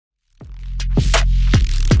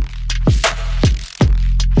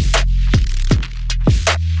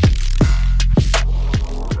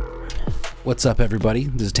What's up, everybody?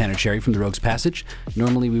 This is Tanner Cherry from the Rogues Passage.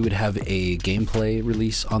 Normally we would have a gameplay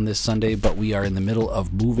release on this Sunday, but we are in the middle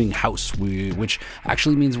of moving house, which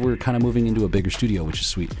actually means we're kind of moving into a bigger studio, which is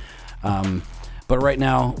sweet. But right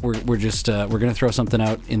now we're gonna throw something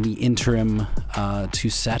out in the interim to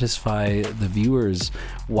satisfy the viewers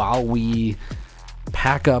while we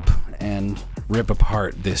pack up and rip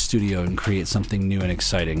apart this studio and create something new and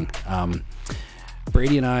exciting.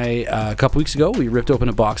 Brady and I, a couple weeks ago, we ripped open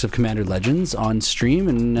a box of Commander Legends on stream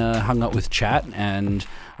and hung out with chat, and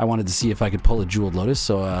I wanted to see if I could pull a Jeweled Lotus,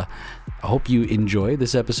 so I hope you enjoy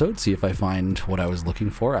this episode, see if I find what I was looking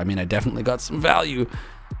for. I mean, I definitely got some value.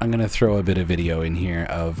 I'm going to throw a bit of video in here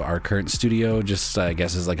of our current studio, just I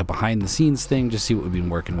guess as like a behind-the-scenes thing, just see what we've been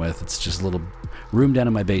working with. It's just a little room down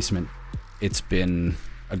in my basement. It's been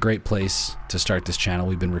a great place to start this channel.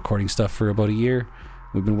 We've been recording stuff for about a year.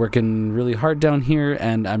 We've been working really hard down here,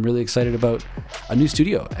 and I'm really excited about a new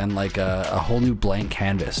studio and like a whole new blank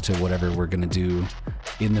canvas to whatever we're gonna do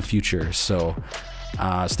in the future. So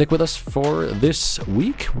stick with us for this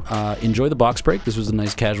week. Enjoy the box break. This was a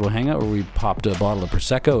nice casual hangout where we popped a bottle of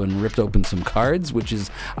Prosecco and ripped open some cards, which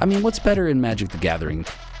is, I mean, what's better in Magic the Gathering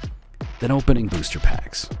than opening booster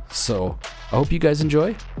packs? So I hope you guys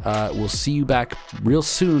enjoy. We'll see you back real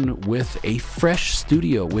soon with a fresh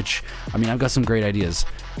studio, which, I mean, I've got some great ideas.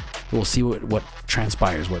 We'll see what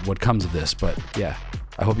transpires, what comes of this. But yeah,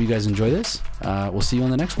 I hope you guys enjoy this. We'll see you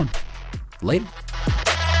on the next one. Later.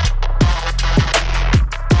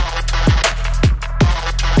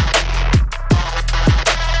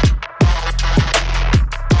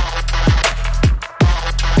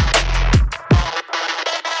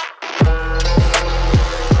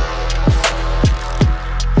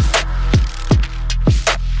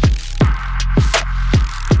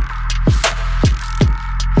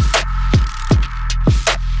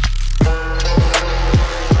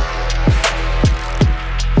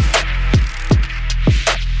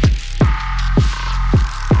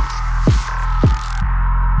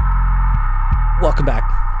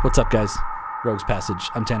 What's up, guys? Rogues Passage.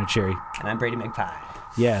 I'm Tanner Cherry. And I'm Brady McPie.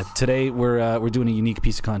 Yeah, today we're doing a unique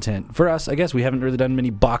piece of content. For us, I guess we haven't really done many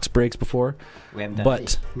box breaks before. We haven't done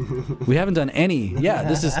any. We haven't done any. Yeah,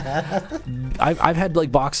 this is... I've had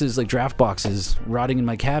like boxes, like draft boxes, rotting in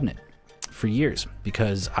my cabinet for years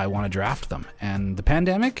because I want to draft them. And the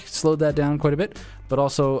pandemic slowed that down quite a bit, but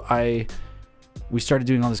also we started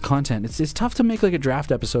doing all this content. It's tough to make like a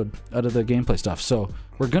draft episode out of the gameplay stuff, so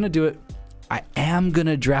we're gonna do it. I am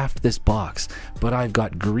gonna draft this box, but I've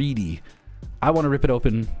got greedy. I want to rip it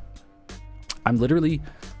open. I'm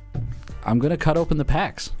gonna cut open the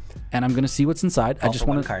packs, and I'm gonna see what's inside. I just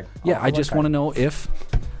want to, yeah, I just want to know if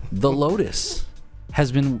the Lotus has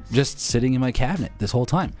been just sitting in my cabinet this whole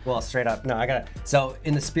time. Well, straight up, no, I gotta. So,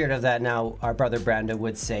 in the spirit of that, now our brother Brando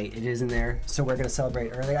would say it is in there, so we're gonna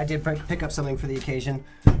celebrate early. I did pick up something for the occasion.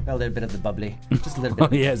 A little bit of the bubbly, just a little bit.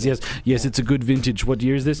 Oh, yes, it's a good vintage. What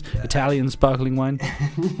year is this? Yeah. Italian sparkling wine.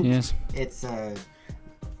 Yes. It's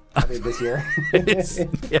probably this year.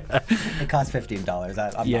 It costs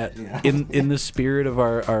 $15. I'm yeah. Not, you know. In the spirit of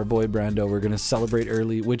our boy Brando, we're gonna celebrate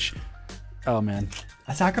early. Which, oh man.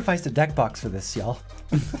 I sacrificed a deck box for this, y'all.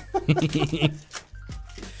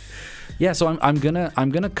 Yeah, so I'm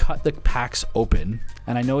gonna cut the packs open,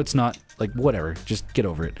 and I know it's not like whatever. Just get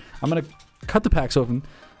over it. I'm gonna cut the packs open.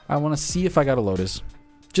 I want to see if I got a Lotus,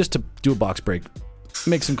 just to do a box break,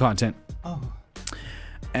 make some content. Oh.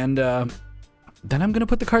 And then I'm gonna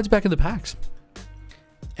put the cards back in the packs.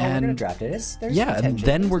 And we're gonna draft it. There's yeah, and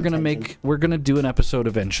then we're gonna do an episode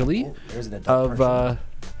eventually of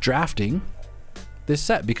drafting this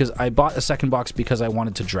set, because I bought a second box because I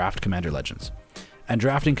wanted to draft Commander Legends, and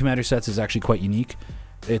drafting Commander sets is actually quite unique.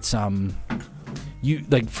 It's you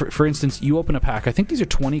like for instance, you open a pack. I think these are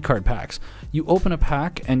 20 card packs. You open a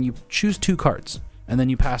pack and you choose 2 cards, and then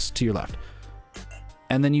you pass to your left,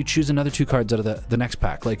 and then you choose another 2 cards out of the next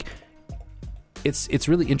pack. Like it's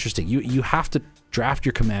really interesting. You have to draft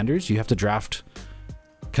your commanders. You have to draft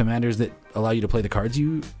commanders that allow you to play the cards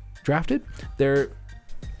you drafted.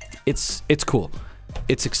 It's cool.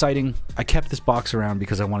 It's exciting. I kept this box around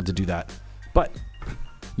because I wanted to do that. But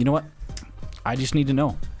you know what? I just need to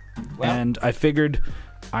know. Well, and I figured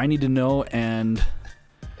I need to know, and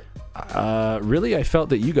really I felt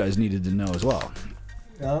that you guys needed to know as well.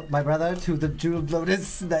 Well, my brother, to the Jeweled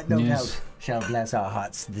Lotus that no doubt shall bless our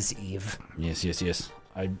hearts this eve. Yes.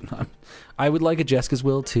 I would like a Jessica's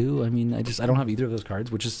Will too. I mean, I don't have either of those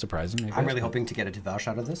cards, which is surprising. I'm really hoping to get a Devour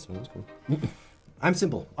shot of this. So that's cool. I'm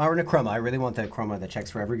simple. Or a Chroma. I really want the Chroma that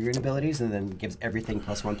checks for every green abilities and then gives everything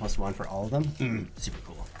 +1/+1 for all of them. Super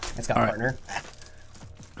cool. It's got partner.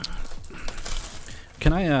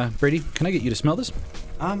 Can I, Brady? Can I get you to smell this?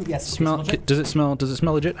 Yes. Smell. Does it smell? Does it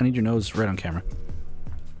smell legit? I need your nose right on camera.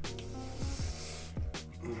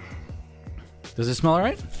 Does it smell all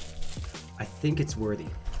right? I think it's worthy.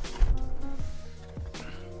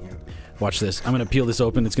 Watch this. I'm gonna peel this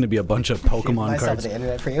open. It's gonna be a bunch of Pokemon cards. The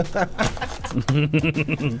internet for you.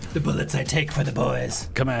 The bullets I take for the boys.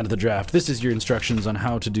 Command the draft. This is your instructions on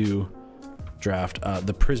how to do draft.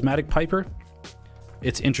 The Prismatic Piper.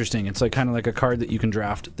 It's interesting. It's like kind of like a card that you can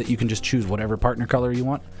draft that you can just choose whatever partner color you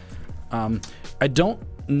want. I don't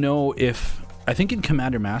know if I think in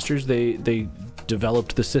Commander Masters they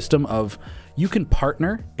developed the system of you can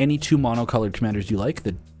partner any 2 monocolored commanders you like,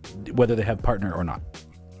 that whether they have partner or not.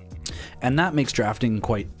 And that makes drafting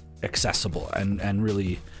quite accessible and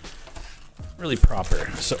really proper.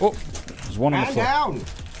 So, oh, there's one on the floor. Down.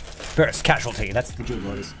 First casualty. That's the Jeweled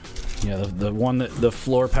Lotus. Yeah, the one that the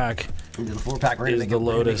floor pack. Into the floor pack. We're is the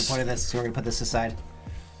Lotus. Point of this. So we're gonna put this aside.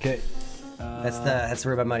 Okay. That's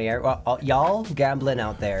where my money. Y'all gambling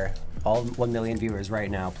out there, all 1 million viewers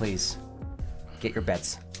right now, please get your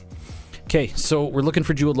bets. Okay, so we're looking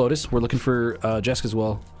for Jeweled Lotus. We're looking for Jessica as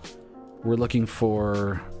well. We're looking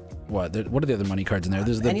for. What are the other money cards in there?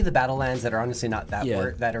 There's Any of the battle lands that are honestly not that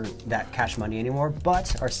that cash money anymore,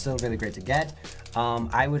 but are still really great to get.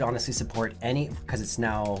 I would honestly support any, because it's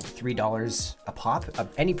now $3 a pop.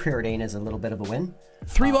 Any preordain is a little bit of a win.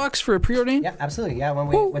 $3 for a preordain? Yeah, absolutely. Yeah, when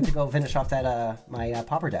we went to go finish off that my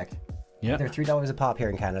popper deck. Yeah, they're $3 a pop here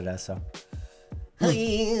in Canada. So.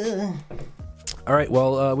 All right.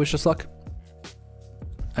 Well, wish us luck.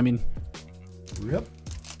 I mean. Yep.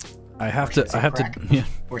 I have to, yeah.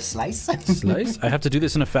 Or slice. Slice. I have to do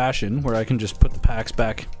this in a fashion where I can just put the packs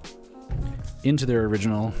back into their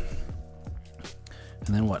original.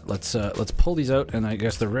 And then what? Let's pull these out, and I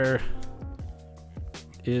guess the rare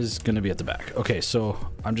is going to be at the back. Okay, so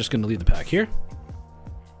I'm just going to leave the pack here.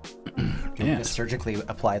 Can you just surgically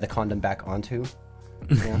apply the condom back onto?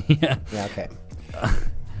 Yeah. Yeah. Yeah. Okay.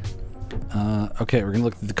 Okay, we're going to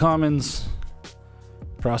look at the commons.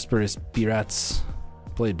 Prosperous Birats.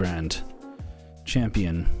 Blade Brand,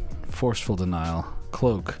 Champion, Forceful Denial,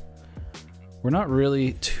 Cloak. We're not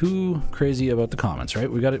really too crazy about the commons,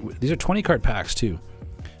 right? We got it. These are 20 card packs too.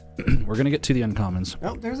 We're gonna get to the uncommons.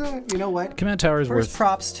 Oh, there's a. You know what? Command Tower is worth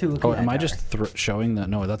props to. Oh, am I just showing that?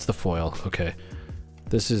 No, that's the foil. Okay,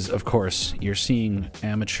 this is of course you're seeing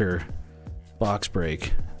amateur box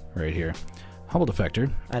break right here. Humble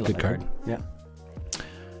Defector, good card. Yeah.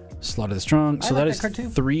 Slaughter the Strong. So that is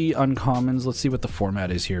 3 uncommons. Let's see what the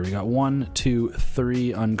format is here. We got 1, 2,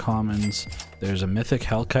 3 uncommons. There's a Mythic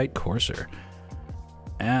Hellkite Courser.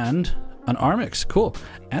 And an Armix. Cool.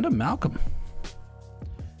 And a Malcolm.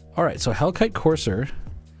 Alright, so Hellkite Courser.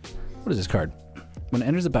 What is this card? When it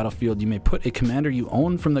enters the battlefield, you may put a commander you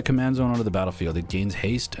own from the command zone onto the battlefield. It gains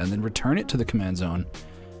haste, and then return it to the command zone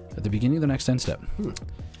at the beginning of the next end step.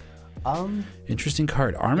 Interesting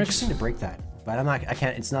card. Armix. Interesting to break that. But I'm not. I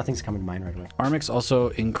can't. It's nothing's coming to mind right away. Armix also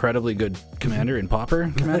incredibly good commander in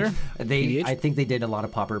Pauper commander. I think they did a lot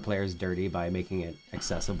of Pauper players dirty by making it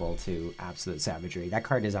accessible to absolute savagery. That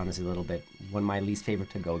card is honestly a little bit one of my least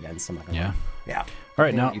favorite to go against. Yeah. All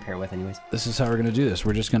right, now you pair with anyways. This is how we're gonna do this.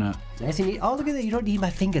 We're just gonna. Nice and neat. Oh, look at that! You don't need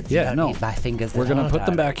my fingers. Yeah, no. Need my fingers. We're gonna put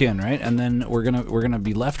them back in, right, and then we're gonna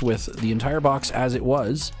be left with the entire box as it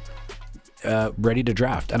was, ready to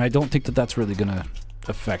draft. And I don't think that that's really gonna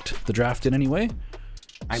affect the draft in any way.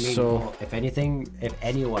 I mean, well, if anything, if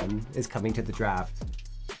anyone is coming to the draft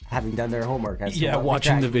having done their homework,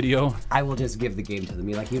 watching the video, I will just give the game to them.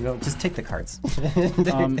 Be like, just take the cards.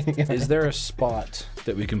 Is there a spot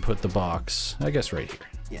that we can put the box? I guess right here.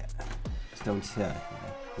 Yeah. Just don't.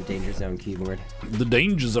 The danger zone keyboard. The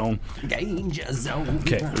danger zone. Danger zone.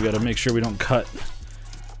 Okay, we got to make sure we don't cut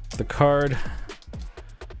the card.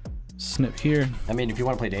 Snip here. I mean, if you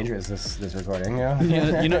want to play dangerous, this recording, yeah.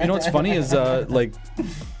 You know what's funny is like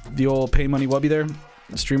the old Pay Money Wubby there,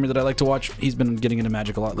 a streamer that I like to watch. He's been getting into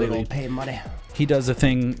Magic a lot lately. Pay money. He does a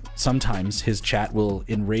thing. Sometimes his chat will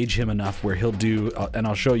enrage him enough where he'll do, and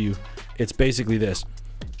I'll show you. It's basically this.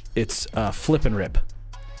 It's flip and rip.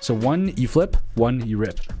 So 1 you flip, 1 you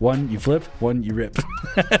rip, 1 you flip, 1 you rip.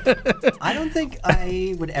 I don't think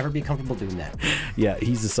I would ever be comfortable doing that. Yeah,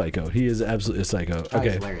 he's a psycho. He is absolutely a psycho. Okay.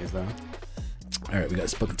 He's hilarious though. All right, we got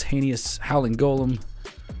Spontaneous, Howling Golem.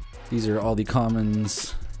 These are all the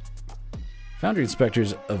commons. Foundry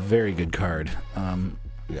Inspector's a very good card.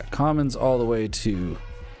 We got commons all the way to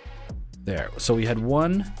there. So we had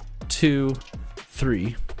 1, 2,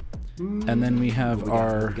 3, and then we have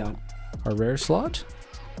our rare slot.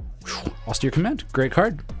 Austere Command, great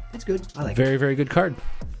card. It's good. I like it. Very, very good card.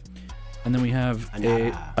 And then we have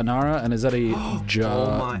a Anara, and is that a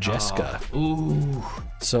Jessica? Ooh.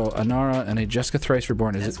 So Anara and a Jessica Thrice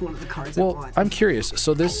Reborn. Is That's it? one of the cards Well, I want. I'm curious.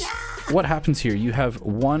 So this, what happens here? You have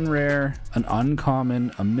one rare, an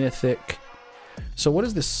uncommon, a mythic. So what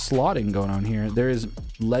is this slotting going on here? There is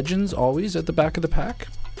legends always at the back of the pack.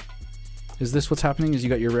 Is this what's happening? Is you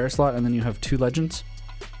got your rare slot and then you have 2 legends?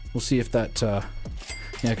 We'll see if that. Yeah,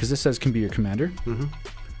 because this says can be your commander. Mm-hmm.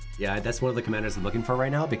 Yeah, that's one of the commanders I'm looking for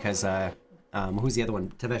right now because who's the other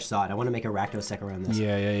one? Tavesh Zod. I want to make a Rakdos deck around this.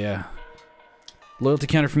 Yeah. Loyalty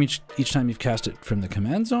counter from each time you've cast it from the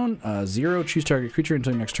command zone. 0, choose target creature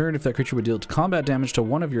until your next turn. If that creature would deal combat damage to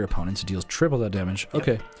one of your opponents, it deals triple that damage. Yep.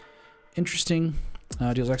 Okay. Interesting.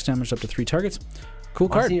 Deals X damage up to 3 targets. Cool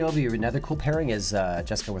card. Another cool pairing is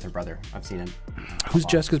Jessica with her brother. I've seen it. Who's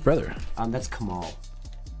Jessica's brother? That's Kamal.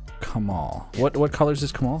 Kamal. Yeah. What colors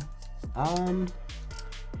is Kamal?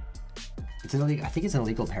 It's an illegal, I think it's an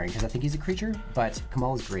illegal pairing because I think he's a creature, but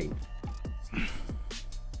Kamal is green.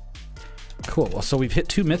 Cool. Well, so we've hit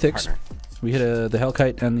 2 mythics. Partner. We hit the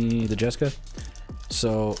Hellkite and the Jessica.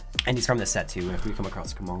 So. And he's from the set too. If we come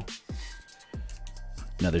across Kamal.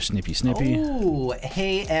 Another Snippy. Oh,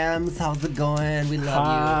 hey Ems, how's it going? We love you.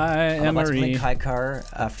 Hi, Emery. Let's play Kaikar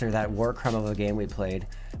after that war crumb of a game we played.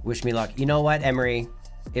 Wish me luck. You know what, Emery?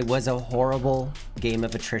 It was a horrible game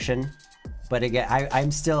of attrition. But again, I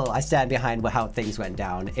stand behind how things went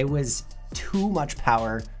down. It was too much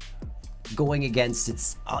power going against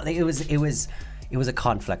its. It was a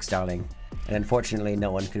conflict, darling, and unfortunately,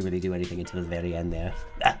 no one could really do anything until the very end there.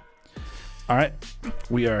 All right,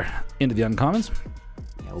 we are into the uncommons.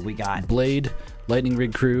 Yeah, we got Blade, Lightning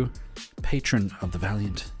Rig Crew, Patron of the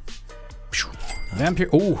Valiant, Vampire.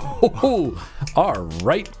 Oh, all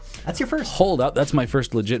right. That's your first. Hold up, that's my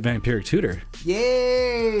first legit Vampiric Tutor.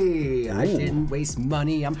 Yay! Ooh. I didn't waste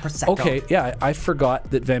money on Prosecco. Okay, yeah, I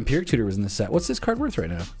forgot that Vampiric Tutor was in this set. What's this card worth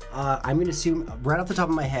right now? I'm going to assume, right off the top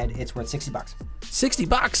of my head, it's worth $60.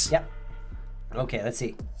 $60? Yep. Okay, let's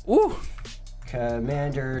see. Ooh.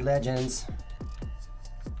 Commander Legends.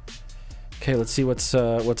 Okay, let's see what's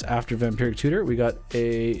after Vampiric Tutor. We got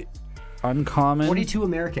a uncommon. 42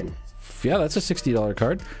 American. Yeah, that's a $60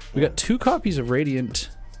 card. We got 2 copies of Radiant,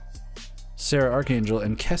 Sarah Archangel,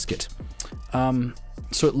 and Kesket.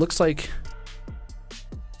 So it looks like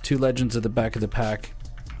 2 legends at the back of the pack.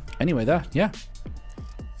 Anyway, that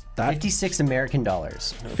 56 American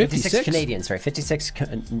dollars. 56 Canadian, sorry, 56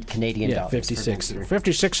 Canadian yeah, dollars. 56.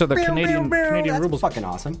 56 of the Canadian that's rubles. Fucking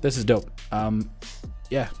awesome. This is dope.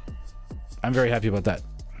 Yeah, I'm very happy about that.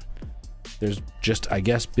 There's just, I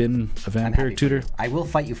guess, been a Vampiric Tutor. I will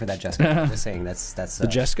fight you for that, Jessica. I'm just saying that's the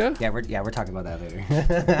Jessica. Yeah, we're talking about that later.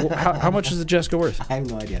 Well, how much is the Jessica worth? I have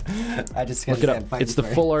no idea. I just look it up. It's the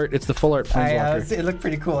full art. It's the full art Planeswalker. It looked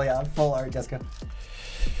pretty cool. Yeah, full art, Jessica.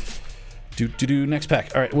 Next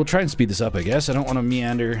pack. All right, we'll try and speed this up. I guess I don't want to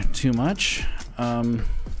meander too much.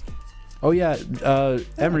 Oh yeah,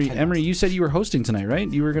 Emery, you said you were hosting tonight, right?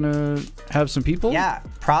 You were gonna have some people. Yeah,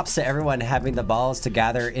 props to everyone having the balls to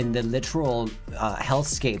gather in the literal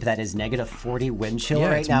hellscape that is -40 wind chill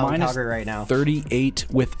right now in Calgary right now. 38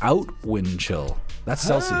 without wind chill. That's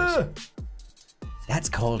Celsius. That's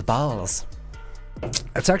cold balls.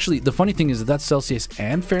 That's actually the funny thing is that that's Celsius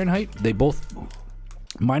and Fahrenheit. They both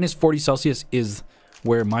 -40 Celsius is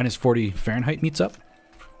where -40 Fahrenheit meets up.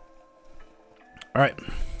 All right.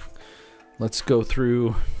 Let's go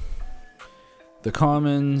through the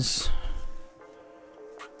commons.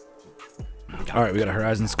 All right, we got a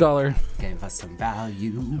Horizon Scholar. Give us some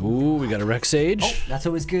value. Ooh, we got a Rex Sage. Oh, that's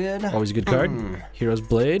always good. Always a good card. Hero's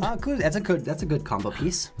Blade. Good. That's a good combo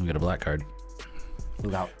piece. We got a black card.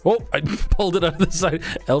 Move out. Oh, I pulled it out of the side.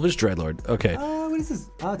 Elvish Dreadlord. Okay. What is this?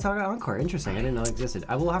 Oh, it's our Encore. Interesting. I didn't know it existed.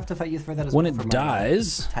 I will have to fight you for that as well. When it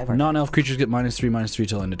dies, non-elf creatures get -3/-3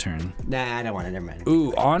 till end of turn. Nah, I don't want it. Never mind.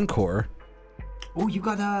 Ooh, Encore. Oh, you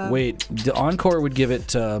got a... Wait, the Encore would give it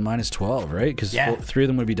 -12, right? Because 3 of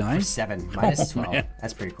them would be dying? 7. -12. Man.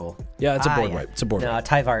 That's pretty cool. Yeah, it's a board wipe. It's a board wipe.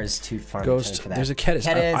 Tyvar is too far. Ghost. For that. There's a Kedis.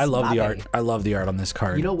 I love the art. I love the art on this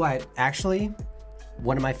card. You know what? Actually,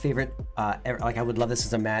 one of my favorite, like I would love this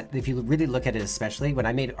as a mat. If you really look at it, especially when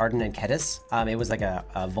I made Arden and Kedis, it was like a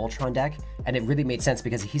Voltron deck, and it really made sense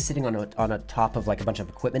because he's sitting on a top of like a bunch of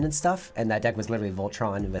equipment and stuff, and that deck was literally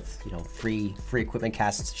Voltron with free equipment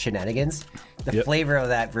cast shenanigans. The flavor of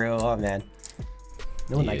that, bro. Oh man,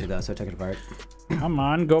 no one liked it though, so I took it apart. Come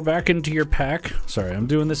on, go back into your pack. Sorry, I'm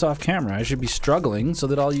doing this off camera. I should be struggling so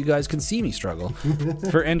that all you guys can see me struggle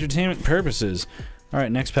for entertainment purposes. All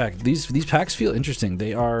right, next pack. These packs feel interesting.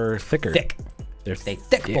 They are thicker. Thick. They're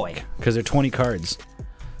thick boy. Because they're 20 cards.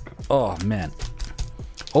 Oh man.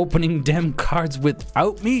 opening dem cards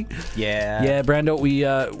without me. Yeah, Brando,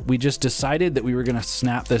 we just decided that we were gonna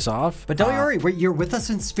snap this off. But don't worry, you're with us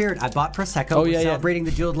in spirit. I bought Prosecco. Oh, We're celebrating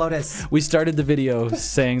the Jeweled Lotus. We started the video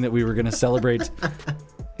saying that we were gonna celebrate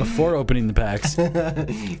before opening the packs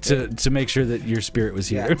to make sure that your spirit was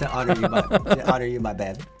here. Yeah, to honor you, my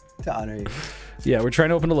babe. To honor you. Yeah, we're trying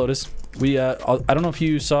to open a Lotus. We I don't know if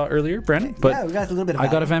you saw earlier, Brandon, but yeah, we got a little bit of I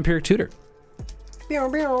got a Vampiric Tutor.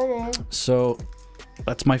 So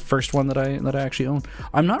that's my first one that I actually own.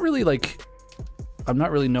 I'm not really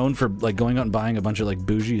known for like going out and buying a bunch of like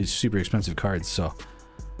bougie, super expensive cards. So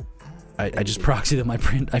I just proxy them. I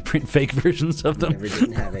print fake versions of them. Never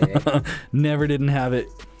didn't have it. Eh? Never didn't have it.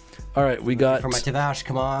 All right, we got for my Tavash.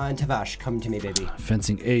 Come on, Tavash, come to me, baby.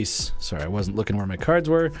 Fencing Ace. Sorry, I wasn't looking where my cards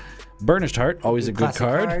were. Burnished Heart, always a good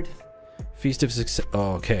card. Feast of Success.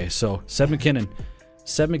 Oh, okay, so Seb McKinnon.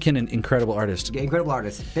 Seb McKinnon, incredible artist. Yeah, incredible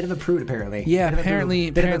artist. Bit of a prude, apparently. Yeah, apparently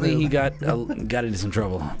he got into some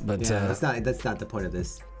trouble. But yeah, that's not the point of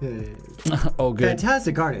this. Oh, good.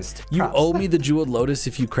 Fantastic artist. You owe me the Jeweled Lotus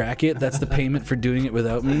if you crack it. That's the payment for doing it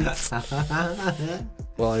without me.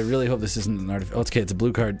 Well, I really hope this isn't an artifact. Oh, it's okay. It's a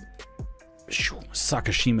blue card.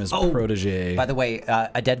 Sakashima's protege. By the way,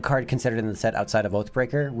 a dead card considered in the set outside of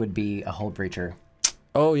Oathbreaker would be a Hull Breacher.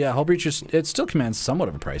 Oh yeah, Hull Breacher. It still commands somewhat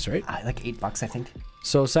of a price, right? Like $8, I think.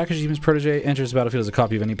 So Sakashima's protege enters the battlefield as a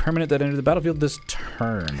copy of any permanent that entered the battlefield this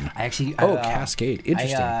turn. I actually. Cascade.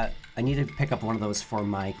 Interesting. I need to pick up one of those for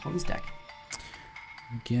my clones deck.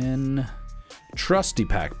 Again, trusty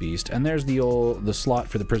pack beast, and there's the slot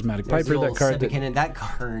for the prismatic piper. That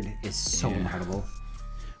card is so incredible.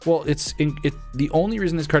 Well, the only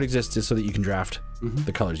reason this card exists is so that you can draft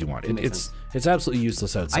the colors you want. It's absolutely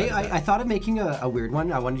useless outside. I thought of making a weird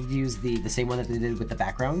one. I wanted to use the same one that they did with the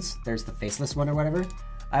backgrounds. There's the faceless one or whatever.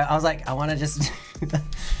 I was like, I want to just.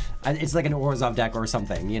 It's like an Orzhov deck or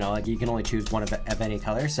something, you know, like you can only choose one of any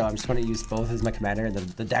color. So I'm just going to use both as my commander, and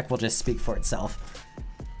the deck will just speak for itself.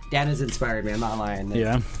 Dan is inspired me. I'm not lying.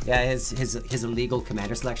 Yeah. Yeah, his illegal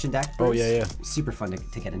commander selection deck. Oh yeah. Super fun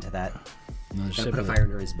to get into that. Gonna put a fire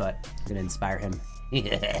under his butt. Gonna inspire him.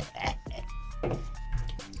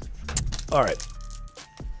 All right.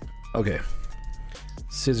 Okay.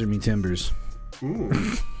 Scissor me timbers.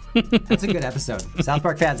 That's a good episode. South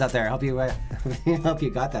Park fans out there, I hope you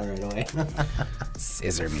got that right away.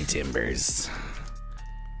 Scissor me timbers.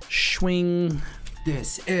 Swing.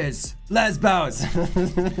 This is Lesbos.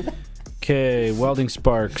 Okay, welding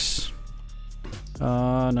sparks.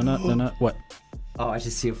 No. What? Oh, I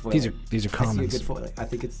just see a foil. These are commons. I see a good foil. I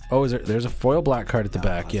think it's. Oh, there's a foil black card at the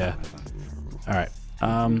back. Yeah. All right.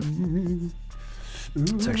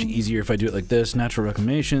 It's actually easier if I do it like this. Natural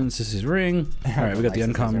Reclamations. This is Ring. All right, we got the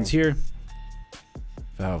uncommons here.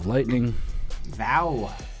 Vow of Lightning.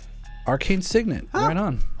 Vow. Arcane Signet. Huh. Right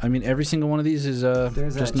on. I mean, every single one of these is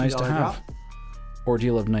just nice to have. Drop.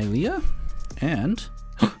 Ordeal of Nylea, and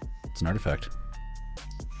it's an artifact.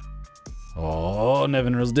 Oh,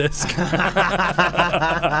 Nevinyr's Disc.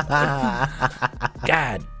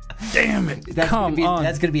 God damn it. That's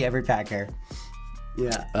gonna be every pack here.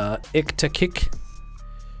 Yeah. Iktakik.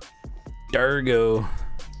 Dargo.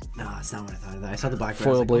 No, that's not what I thought of that. I saw the black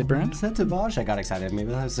foil blade brand. Is that Tavash? I got excited.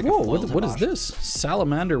 Maybe that was like whoa, what is this?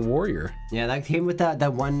 Salamander Warrior. Yeah, that came with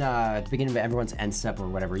that one at the beginning of everyone's end step or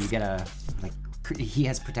whatever. You get a he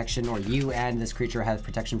has protection, or you and this creature has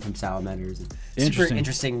protection from salamanders. Super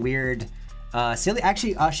interesting, weird. Silly.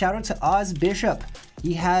 Actually, shout out to Oz Bishop.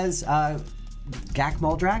 He has Gak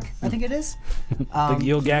Muldrak, I think it is.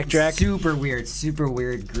 The old Gak Drak. Super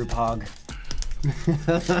weird group hog.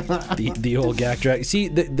 the old Gak Drak. See,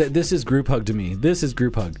 this is group hug to me. This is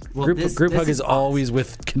group hug. Well, group hug is always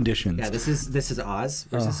with conditions. Yeah, this is Oz.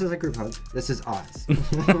 This is a group hug. This is Oz.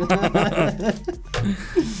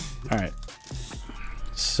 All right.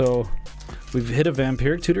 So we've hit a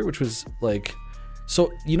Vampiric Tutor, which was like.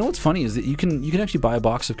 So you know what's funny is that you can actually buy a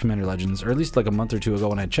box of Commander Legends, or at least like a month or two ago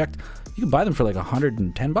when I checked, you can buy them for like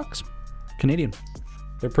 $110 Canadian.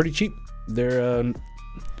 They're pretty cheap. They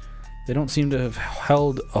don't seem to have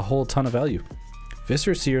held a whole ton of value.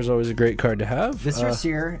 Viscera Seer is always a great card to have. Viscera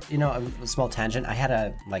Seer, you know, a small tangent. I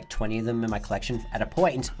had like 20 of them in my collection at a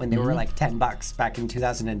point when they were like $10 back in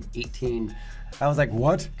 2018. I was like,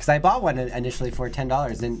 what? Because I bought one initially for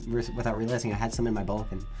 $10, and without realizing I had some in my bulk.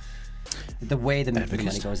 And the way the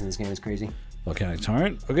money goes in this game is crazy. Volcanic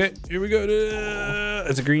Torrent. Okay, here we go.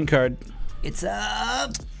 It's a green card. It's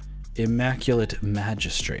up. Immaculate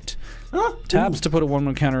Magistrate. Tabs to put a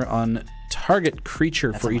 1/1 counter on target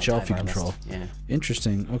creature for each elf you control. Yeah.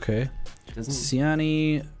 Interesting. Okay.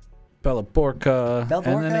 Siani, Bellaborka,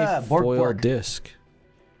 and then a foil disc.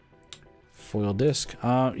 Foil disc.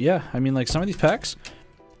 Yeah, I mean, like, some of these packs,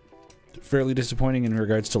 fairly disappointing in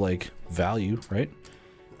regards to, like, value, right?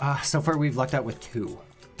 So far we've lucked out with 2.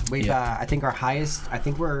 We've, I think our highest, I'm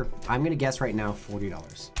going to guess right now,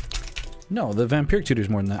 $40. No, the Vampiric Tutor's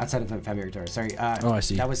more than that. Outside of the Vampiric Tutor, sorry. Oh, I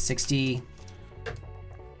see. That was 60.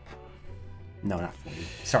 No, not 40.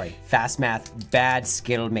 Sorry, fast math, bad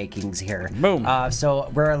skill makings here. Boom.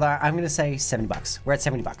 So I'm going to say $70. We're at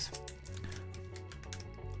 $70.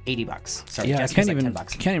 $80. Sorry, yeah, I just can't like even $10.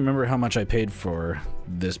 can't even remember how much I paid for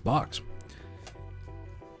this box.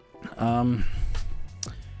 Oh,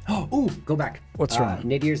 go back. What's wrong?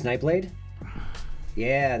 Nidier's Nightblade.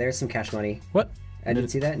 Yeah, there's some cash money. What? I didn't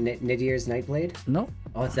see that. Nidier's Nightblade. No.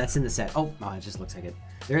 Oh, that's in the set. Oh, it just looks like it.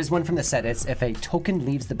 There is one from the set. It's if a token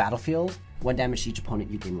leaves the battlefield, 1 damage to each opponent,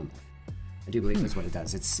 you gain 1 life. I do believe that's what it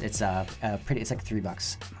does. It's pretty. It's like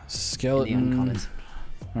 $3. Skeleton. In the uncommons.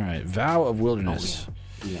 All right. Vow of Wilderness. Oh,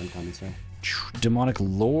 yeah. In the uncommons, right? Demonic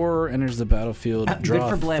Lore enters the battlefield.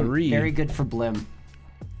 Draw good for Blim. 3. Very good for Blim.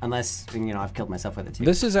 Unless, I've killed myself with it too.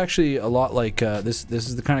 This is actually a lot like this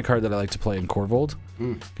is the kind of card that I like to play in Corvold,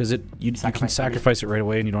 because you can sacrifice it right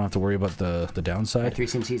away and you don't have to worry about the downside. 3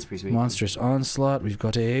 CMC is pretty sweet. Monstrous Onslaught. We've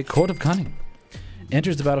got a Court of Cunning.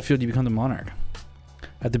 Enters the battlefield, you become the Monarch.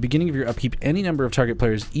 At the beginning of your upkeep, any number of target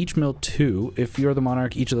players each mill 2. If you're the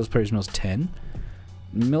Monarch, each of those players mills 10.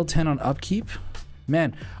 Mill 10 on upkeep.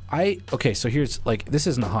 Man, okay, so here's, like, this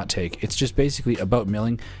isn't a hot take. It's just basically about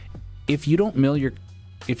milling. If you don't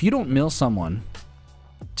mill someone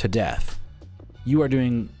to death, you are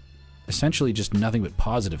doing essentially just nothing but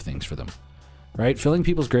positive things for them, right? Filling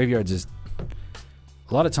people's graveyards is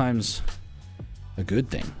a lot of times a good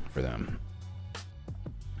thing for them.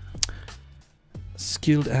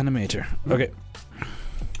 Skilled Animator. Okay.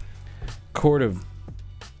 Court of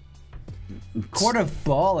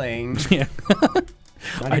Balling. Yeah.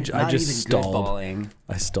 I just stalled. Balling.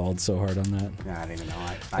 I stalled so hard on that. I don't even know.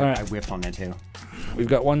 Right. I whiffed on that too. We've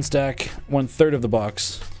got 1 stack, 1/3 of the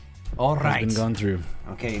box. All right. Has been gone through.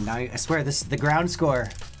 Okay, now I swear this is the ground score.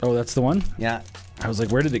 Oh, that's the one? Yeah. I was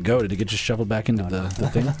like, where did it go? Did it get just shoveled back into the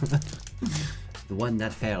thing? The one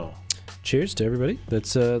that fell. Cheers to everybody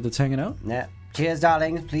that's hanging out. Yeah. Cheers,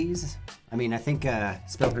 darling, please. I mean, I think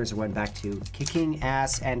Spellcurser went back to kicking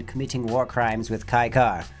ass and committing war crimes with Kai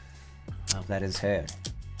Kar. I hope that is heard.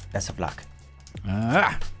 Best of luck.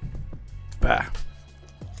 Ah. Bah.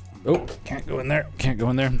 Oh, can't go in there. Can't go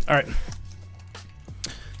in there. All right.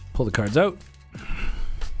 Pull the cards out.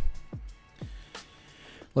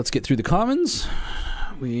 Let's get through the commons.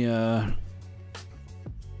 We,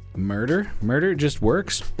 Murder just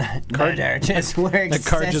works. Murder just works. That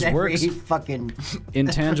card just works. Fucking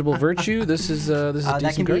Intangible Virtue. This is a that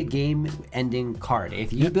decent can be card. a game-ending card.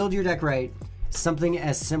 If you build your deck right, something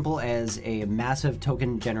as simple as a massive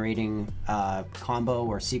token-generating combo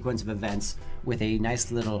or sequence of events with a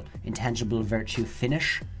nice little Intangible Virtue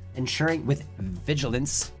finish, ensuring with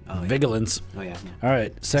Vigilance. Vigilance. Oh yeah. All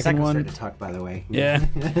right, second one. Started to talk, by the way. Yeah.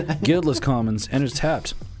 Guildless Commons enters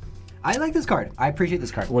tapped. I like this card. I appreciate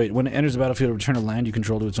this card. Wait, when it enters the battlefield, return a land you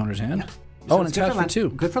control to its owner's hand. Yeah. Oh, So and it's tapped for 2.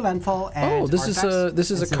 Good for landfall. And This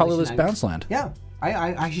is a colorless bounce land. Yeah,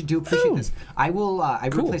 I should do appreciate this. I will. I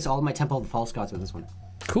replace all of my Temple of the False Gods with this one.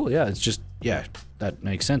 Cool. Yeah, it's just that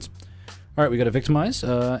makes sense. All right, we got to victimize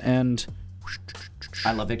and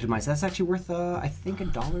I love Victimize. That's actually worth I think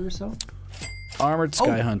 $1 or so. Armored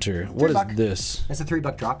Sky Hunter. What is $3. this? That's a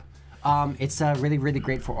 $3 drop. It's really, really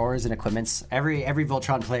great for auras and equipments. Every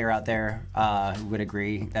Voltron player out there would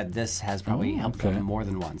agree that this has probably helped them more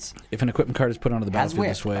than once. If an equipment card is put onto the battlefield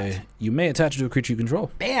this way, you may attach it to a creature you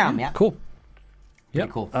control. Bam! Yeah. Cool. Yep.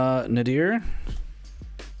 Pretty cool. Nadir.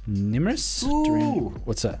 Nimrus? Ooh.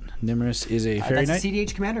 What's that? Nimrus is a fairy that's knight. a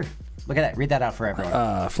CDH commander. Look at that. Read that out for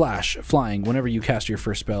everyone. Flash, flying. Whenever you cast your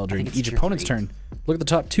first spell during it's each tier opponent's 3. turn, look at the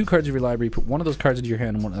top 2 cards of your library, put one of those cards into your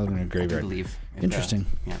hand and one other in your I graveyard. believe. Interesting.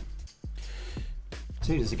 Yeah.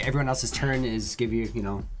 So just like everyone else's turn is give you,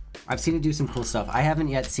 I've seen it do some cool stuff. I haven't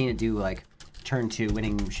yet seen it do like turn 2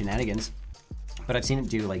 winning shenanigans, but I've seen it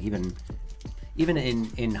do like even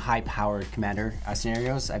in high powered commander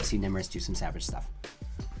scenarios. I've seen Nimrus do some savage stuff.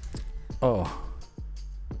 Oh.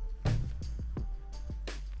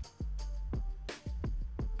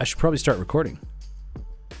 I should probably start recording.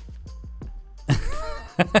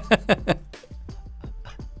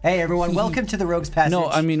 Hey everyone, welcome to the Rogues Passage. No,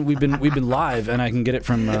 I mean we've been live, and I can get it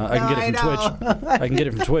from Twitch. I can get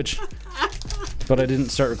it from Twitch, but I didn't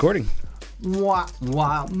start recording. What?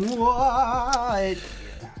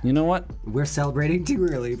 You know what? We're celebrating too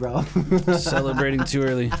early, bro. Celebrating too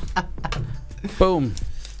early. Boom.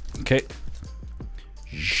 Okay.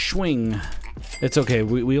 Swing. It's okay.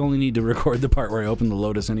 We only need to record the part where I open the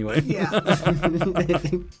Lotus anyway. Yeah.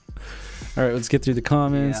 All right, let's get through the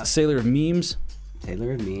comments. Yeah. Sailor of Memes.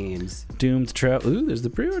 Taylor of Memes. Doomed Trout. Ooh, there's the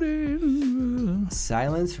pre-order.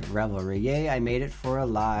 Silence Revelry. Yay, I made it for a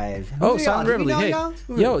live. Oh, Silent Revelry. Hey.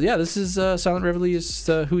 Yo, yeah, this is Silent Revelry is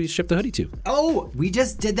who we shipped the hoodie to. Oh, we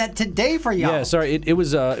just did that today for y'all. Yeah, sorry. It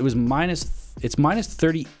was minus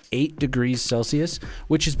 38 degrees Celsius,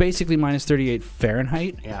 which is basically minus 38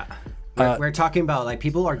 Fahrenheit. Yeah. We're talking about like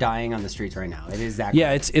people are dying on the streets right now. It is that.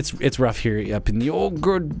 Yeah, it's rough here up in the old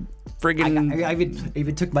good friggin'. I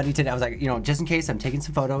even took money today. I was like, just in case I'm taking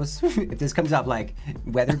some photos. If this comes up, like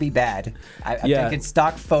weather be bad, I'm taking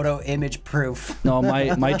stock photo image proof. No,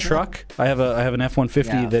 my truck. I have an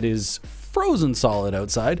F-150 that is frozen solid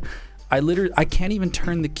outside. I can't even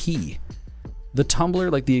turn the key. The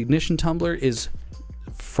tumbler, like the ignition tumbler, is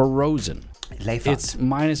frozen. It's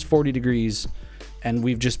minus 40 degrees. And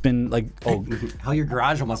we've just been like, oh, how your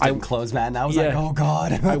garage almost didn't close, man. That was like, oh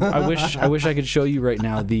god. I wish I could show you right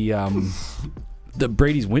now the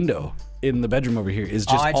Brady's window in the bedroom over here is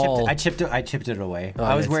just I chipped it away.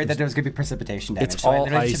 I was worried that there was gonna be precipitation damage. It's all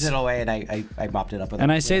I ice. chipped it away and I mopped it up.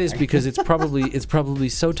 And I say this because it's probably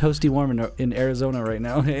so toasty warm in Arizona right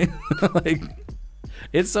now. Hey, like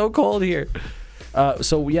it's so cold here.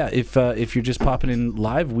 So yeah, if you're just popping in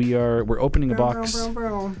live, we're opening a box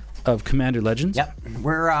of Commander Legends. Yep,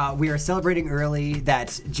 we are celebrating early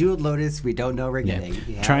that Jeweled Lotus. We don't know we're getting.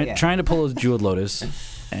 Yeah, trying to pull a Jeweled Lotus,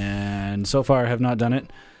 and so far have not done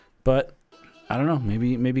it. But I don't know.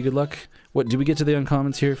 Maybe good luck. What did we get to the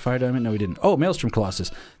uncommons here? Fire Diamond? No, we didn't. Oh, Maelstrom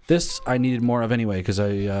Colossus. This I needed more of anyway because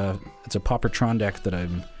it's a Paupertron deck that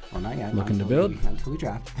I'm looking to build. Until we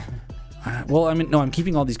draft. Well, I mean, no, I'm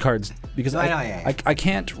keeping all these cards because I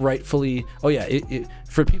can't rightfully. Oh yeah,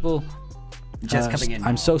 for people. Just coming in.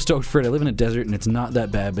 I'm so stoked for it. I live in a desert and it's not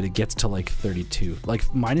that bad, but it gets to like 32.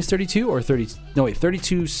 Like minus 32 or 30. No, wait,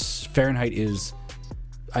 32 Fahrenheit is.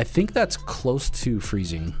 I think that's close to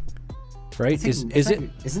freezing, right? Isn't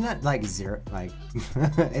that like zero? Like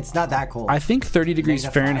it's not that cold. I think 30 degrees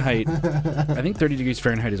Fahrenheit. I think 30 degrees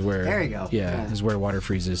Fahrenheit is where. There you go. Yeah, is where water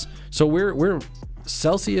freezes. So we're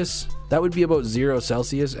Celsius. That would be about 0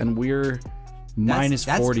 Celsius, and we're. Minus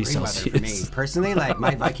 40 Celsius. For me personally, like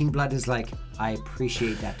my Viking blood is like I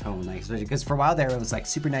appreciate that tone, like because for a while there it was like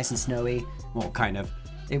super nice and snowy. Well, kind of.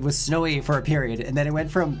 It was snowy for a period, and then it went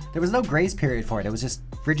from there was no grace period for it. It was just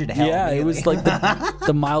frigid to hell. Yeah, it was like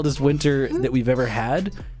the mildest winter that we've ever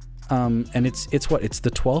had. And it's what? It's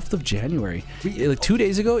the 12th of January. Like 2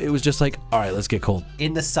 days ago, it was just like, all right, let's get cold.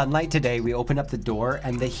 In the sunlight today, we opened up the door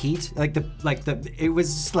and the heat, it was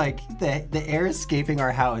just like the air escaping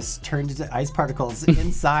our house turned into ice particles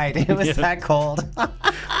inside. It was that cold.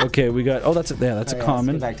 Okay, we got. Oh, that's a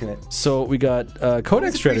common. Let's get back to it. So we got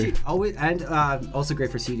Codex Shredder. Always and also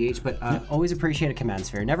great for CDH, but always appreciate a command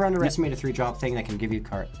sphere. Never underestimate a 3-drop thing that can give you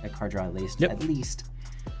a card draw at least. Yep. At least.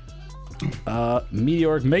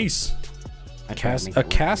 Meteoric Mace. A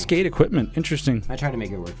Cascade equipment. Interesting. I try to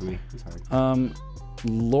make it work for me. It's hard.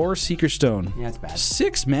 Lore Seeker Stone. Yeah, it's bad.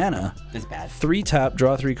 6 mana. It's bad. 3 tap,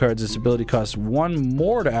 draw 3 cards. This ability costs 1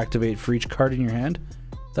 more to activate for each card in your hand.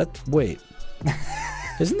 Wait.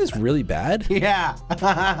 Isn't this really bad? Yeah.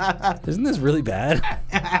 Isn't this really bad?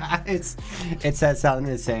 It says Salon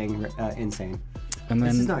is saying insane. And then,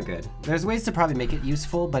 this is not good. There's ways to probably make it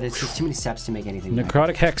useful, but it's just too many steps to make anything.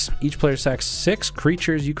 Necrotic Hex. Each player sacks 6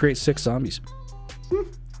 creatures. You create 6 zombies.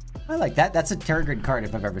 I like that. That's a Terragrid card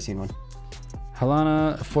if I've ever seen one.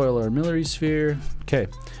 Halana, Foil Artillery Sphere. Okay.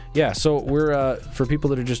 Yeah, so we're, for people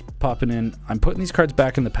that are just popping in, I'm putting these cards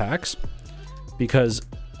back in the packs because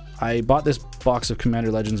I bought this box of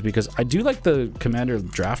Commander Legends because I do like the Commander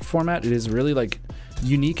draft format. It is really, like,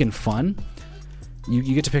 unique and fun. You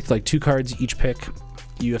get to pick like 2 cards each pick.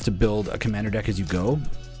 You have to build a commander deck as you go.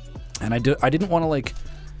 And I didn't want to like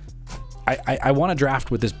I want to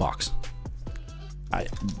draft with this box.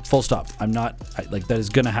 Full stop. I'm not like that is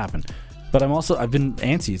gonna happen. But I've been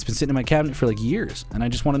antsy. It's been sitting in my cabinet for like years, and I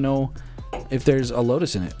just want to know if there's a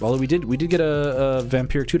Lotus in it. Although we did get a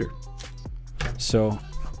Vampiric Tutor. So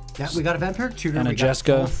yeah, we got a Vampiric Tutor and we a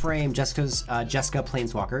Jessica. Full frame Jessica's Jessica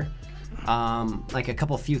Planeswalker. Like a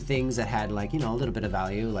couple few things that had like, a little bit of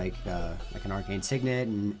value, like an Arcane Signet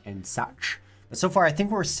and such. But so far, I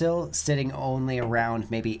think we're still sitting only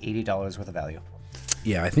around maybe $80 worth of value.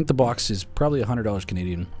 Yeah, I think the box is probably $100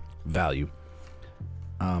 Canadian value.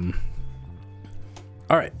 All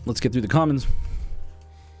right, let's get through the commons.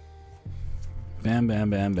 Bam,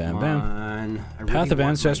 bam, bam, bam, bam. Path of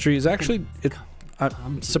Ancestry is actually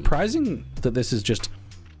surprising that this is just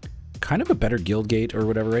kind of a better guild gate or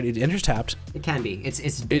whatever, right? It enters tapped. It can be.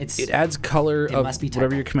 It adds color of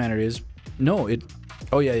whatever your commander is. No, it.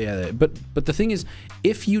 Oh yeah. But the thing is,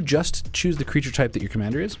 if you just choose the creature type that your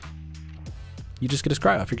commander is, you just get a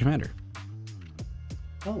scry off your commander.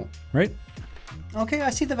 Oh. Right. Okay, I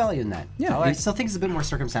see the value in that. Yeah. I still think it's a bit more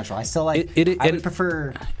circumstantial. I still like. I would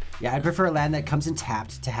prefer. Yeah, I'd prefer a land that comes in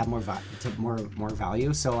tapped to have more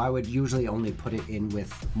value. So I would usually only put it in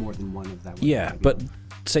with more than one of that. Yeah, but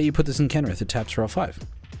say you put this in Kenrith, it taps for all 5,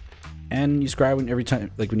 and you scry every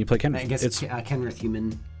time, like when you play Kenrith. I guess it's Kenrith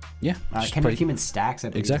human. Yeah, Kenrith human stacks. I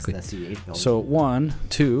believe exactly. Is the C8 build. So 1,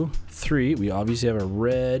 2, 3. We obviously have a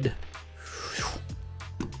red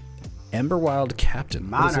Emberwild Captain.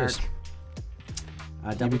 Monarch.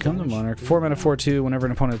 You become the Monarch. 4 mana, 4/2. Whenever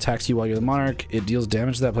an opponent attacks you while you're the Monarch, it deals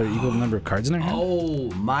damage to that player equal to the number of cards in their hand. Oh,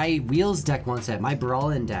 my Wheels deck wants it. My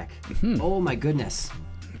Brawlin deck. Oh my goodness.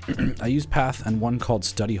 I use Path and one called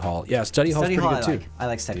Study Hall. Yeah, Study Hall's pretty good too. I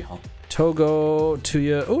like Study Hall. Togo,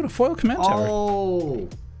 Tuya. Oh, and a foil command tower. Oh,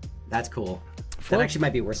 that's cool. That actually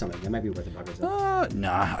might be worth something. That might be worth a buck or something.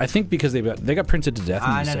 Nah, I think because they got printed to death.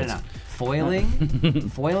 No.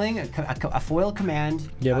 Foiling, a foil command.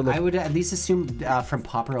 Yeah, but look, I would at least assume from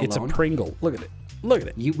Pauper alone. It's a Pringle. Look at it. Look at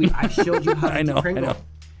it. I showed you how to do Pringle. I know.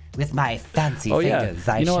 With my fancy fingers,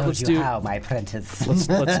 I showed you how, my apprentice.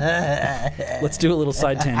 Let's do a little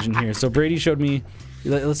side tangent here. So Brady showed me.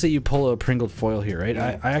 Let's say you pull a Pringled foil here, right?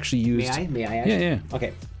 Yeah. I actually used. May I? Actually? Yeah.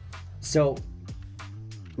 Okay. So.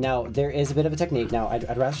 Now, there is a bit of a technique. Now, I'd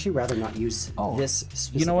actually rather not use this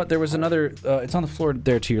specific. You know what? There was another. It's on the floor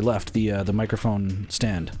there to your left. The microphone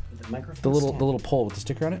stand. The microphone. The little pole with the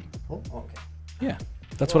sticker on it. Oh, okay. Yeah,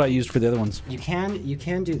 that's what I used for the other ones. You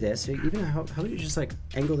can do this. Even how would you just like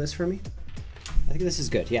angle this for me? I think this is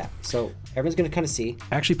good. Yeah. So everyone's gonna kind of see.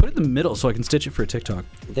 Actually, put it in the middle so I can stitch it for a TikTok.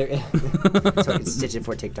 So I can stitch it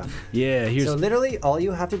for a TikTok. Yeah. So literally, all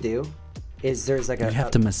you have to do is there's like you have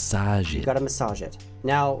to massage it. You gotta massage it.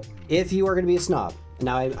 Now, if you are gonna be a snob,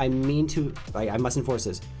 now I mean to, I must enforce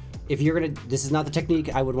this. If you're gonna, this is not the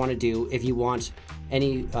technique I would want to do. If you want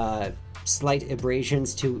any slight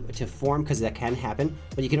abrasions to form, because that can happen,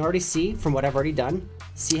 but you can already see from what I've already done.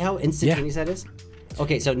 See how instantaneous that is?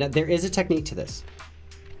 Okay, so now there is a technique to this.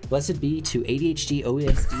 Blessed be to ADHD,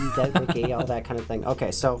 OSD, all that kind of thing. Okay,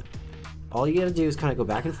 so all you gotta do is kind of go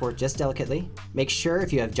back and forth just delicately. Make sure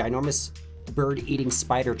if you have ginormous bird-eating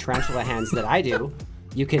spider tarantula hands that I do,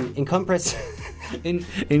 you can encompass.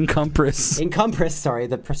 Encompass. Sorry,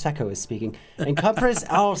 the prosecco is speaking. Encompass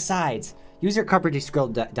all sides. Use your Carpenter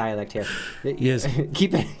Skrill dialect here. Yes.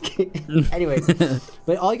 Keep it. Anyways,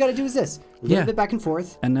 but all you got to do is this: a little bit back and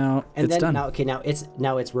forth. And now it's done.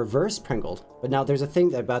 Now it's reverse Pringled. But now there's a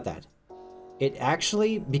thing about that. It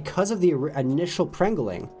actually, because of the initial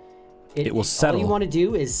Pringling, it will settle. All you want to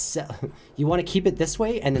do is you want to keep it this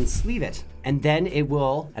way and then sleeve it, and then it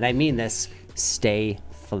will. And I mean this: stay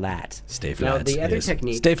flat. Stay flat. Now the other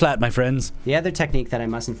technique. Stay flat, my friends. The other technique that I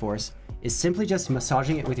must enforce is simply just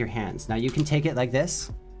massaging it with your hands. Now you can take it like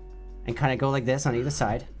this, and kind of go like this on either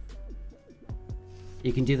side.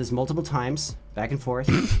 You can do this multiple times, back and forth.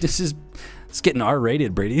 It's getting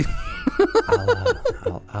R-rated, Brady.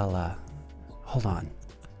 I'll hold on.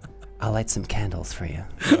 I'll light some candles for you.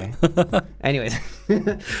 Okay. Anyways,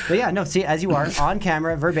 but yeah, no. See, as you are on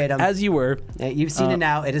camera, verbatim. As you were. You've seen it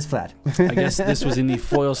now. It is flat. I guess this was in the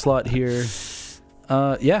foil slot here.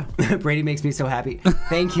 Yeah. Brady makes me so happy.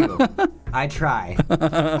 Thank you. I try.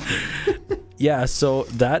 Yeah. So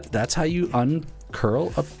that's how you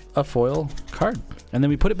uncurl a foil card, and then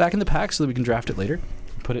we put it back in the pack so that we can draft it later.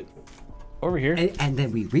 Put it over here, and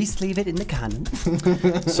then we re-sleeve it in the condom.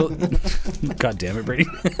 So, God damn it, Brady.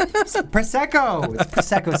 Prosecco. It's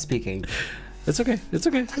Prosecco speaking. It's okay. It's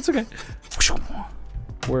okay. It's okay.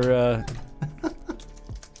 We're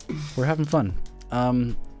having fun.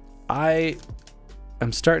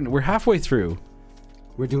 We're halfway through.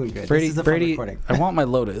 We're doing good. Brady, this is a fun recording. I want my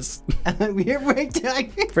Lotus.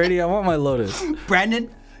 Brady, I want my Lotus. Brandon,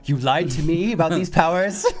 you lied to me about these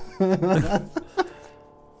powers.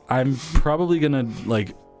 I'm probably gonna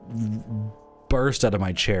like burst out of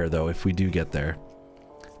my chair though if we do get there.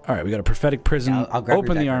 All right, we got a prophetic prism. Yeah, I'll grab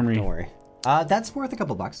open the armory. Don't worry. That's worth a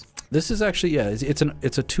couple bucks. This is actually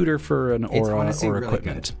it's a tutor for an aura or really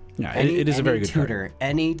equipment. Good. Yeah, it is a very good tutor. card.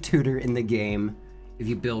 Any tutor in the game, if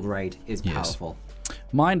you build right, is powerful.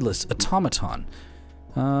 Mindless automaton.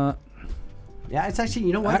 Yeah, it's actually,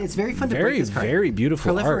 you know what? It's very fun to break this card. Very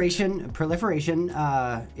beautiful proliferation. art. Proliferation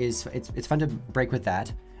is it's fun to break with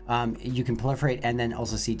that. You can proliferate and then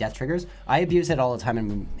also see death triggers. I abuse it all the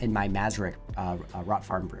time in my Mazric Rot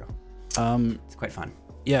Farm brew. It's quite fun.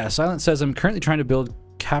 Yeah, Silent says, I'm currently trying to build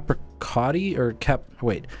Capricotti or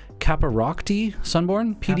Caparocti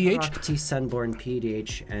Sunborn PDH. Caparocti Sunborn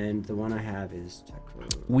PDH, and the one I have is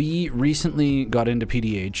Tetra. We recently got into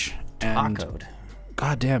PDH and Tacoed.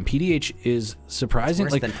 God damn, PDH is surprising.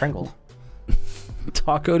 Worse than Pringle.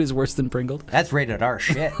 Tacoed is worse than Pringled. That's rated R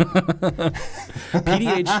shit.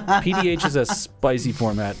 PDH is a spicy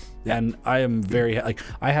format, and I am very like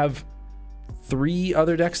I have 3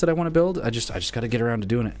 other decks that I want to build. I just got to get around to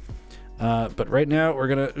doing it. But right now we're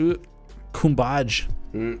gonna Kumbaj.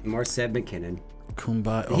 More Seb McKinnon.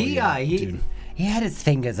 Kumbaj. Oh, he had his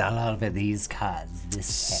fingers all over these cards. This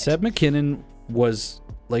Seb McKinnon was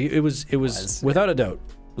like it was without a doubt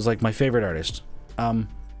was like my favorite artist.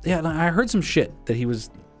 Yeah, I heard some shit that he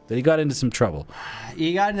got into some trouble.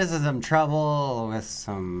 He got into some trouble with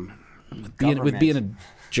some with being a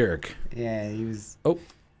jerk. Yeah, he was. Oh,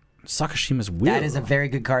 Sakashima's Will. That is a very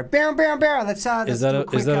good card. Barrel. Let's is that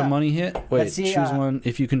a money hit? Wait, choose one.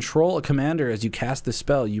 If you control a commander as you cast the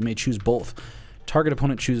spell, you may choose both. Target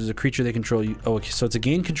opponent chooses a creature they control. Oh, okay, so it's a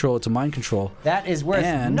gain control. It's a mind control. That is worth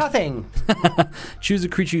nothing. Choose a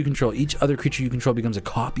creature you control. Each other creature you control becomes a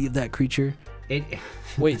copy of that creature.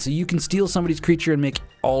 Wait, so you can steal somebody's creature and make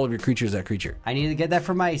all of your creatures that creature. I need to get that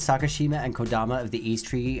for my Sakashima and Kodama of the East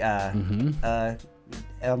Tree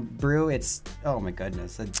brew. It's, oh my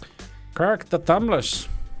goodness. Crack the Thumbless.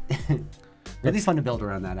 Really fun to build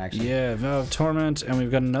around that, actually. Yeah, Vow of Torment, and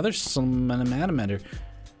we've got another Salamander.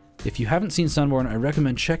 If you haven't seen Sunborn, I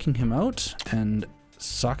recommend checking him out, and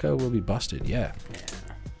Saka will be busted, yeah.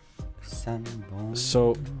 Sunborn.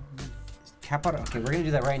 So... Okay, we're gonna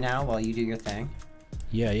do that right now while you do your thing.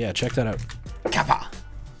 Yeah, check that out. Kappa.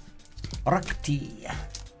 Rakti.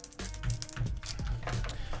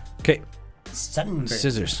 Okay. Sunburn.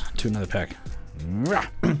 Scissors to another pack.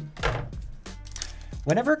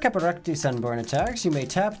 Whenever Caparakti Sunborn attacks, you may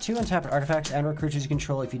tap 2 untapped artifacts and/or creatures you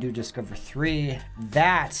control. If you do, discover 3.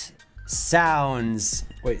 That sounds.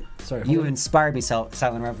 Wait, sorry. You inspired me,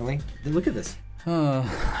 Silent Reveille. Look at this.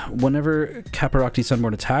 Whenever Caparocti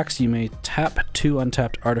Sunborn attacks, you may tap 2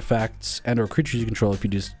 untapped artifacts and/or creatures you control. If you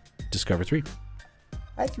discover 3.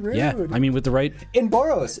 That's rude. Yeah, I mean with the right in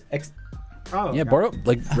Boros. Oh yeah, Boros,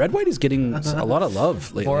 like red white is getting a lot of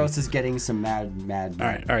love lately. Boros is getting some mad. All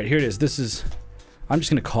right, here it is. This is. I'm just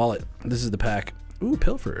gonna call it. This is the pack. Ooh,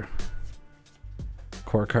 Pilfer.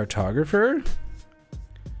 Core Cartographer.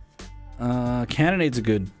 Cannonade's a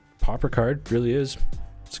good popper card. Really is.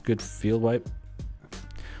 It's a good field wipe.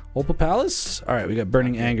 Opal Palace. All right, we got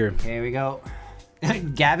Burning Anger. Here we go.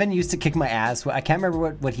 Gavin used to kick my ass. I can't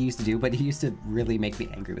remember what he used to do, but he used to really make me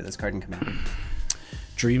angry with this card in Commander.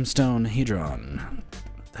 Dreamstone Hedron.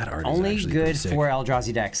 That art only is good for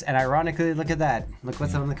Eldrazi decks, and ironically, look at that. Look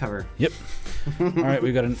what's on the cover. Yep. All right,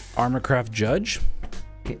 we've got an Armorcraft Judge.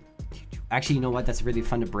 Okay. Actually, you know what? That's really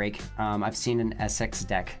fun to break. I've seen an SX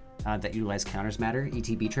deck that utilize counters matter,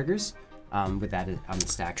 ETB triggers. With that on the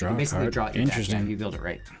stack. Draw you basically card. Draw your Interesting. deck, yeah, you build it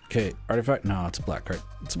right. Okay, artifact. No, it's a black card.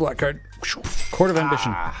 It's a black card. Court of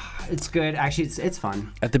Ambition. It's good. Actually, it's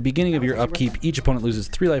fun. At the beginning of your upkeep, each opponent loses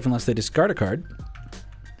 3 life unless they discard a card.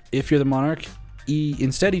 If you're the Monarch,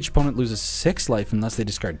 instead each opponent loses 6 life unless they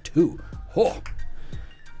discard 2. Oh.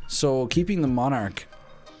 So keeping the Monarch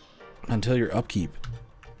until your upkeep.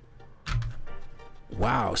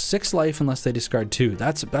 Wow, 6 life unless they discard 2.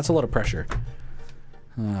 That's a lot of pressure.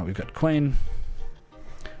 We've got Quain,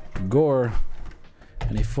 Gore,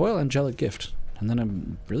 and a foil Angelic Gift, and then a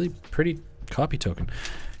really pretty copy token.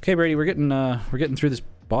 Okay, Brady, we're getting through this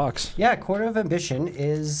box. Yeah, Court of Ambition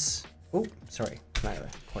is. Oh, sorry, not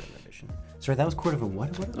Court of Ambition. Sorry, that was Court of a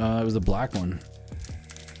what? It was the black one.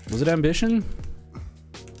 Was it Ambition?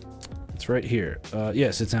 It's right here.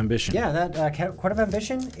 Yes, it's Ambition. Yeah, that Court of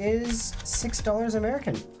Ambition is $6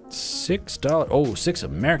 American. $6. Oh, $6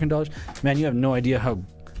 American dollars. Man, you have no idea how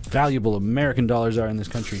valuable American dollars are in this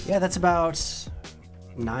country. Yeah, that's about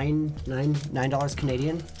 $9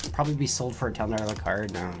 Canadian. Probably be sold for a $10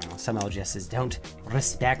 card. I don't know. Some LGSs don't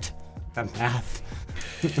respect the math.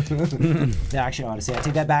 Yeah, actually, honestly, I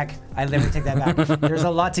take that back. I literally take that back. There's a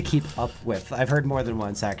lot to keep up with. I've heard more than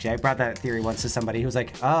once, actually. I brought that theory once to somebody who was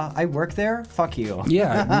like, I work there? Fuck you.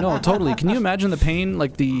 Yeah, no, totally. Can you imagine the pain?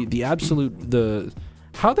 Like the absolute,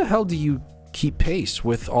 how the hell do you keep pace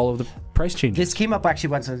with all of the price changes? This came up actually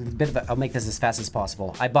once. I'll make this as fast as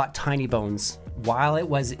possible. I bought Tiny Bones while it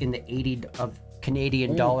was in the 80 of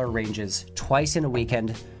Canadian dollar ranges twice in a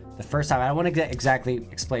weekend. The first time, I don't want to exactly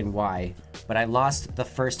explain why, but I lost the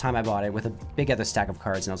first time I bought it with a big other stack of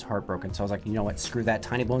cards, and I was heartbroken. So I was like, you know what, screw that.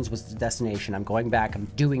 Tiny Bones was the destination. I'm going back. I'm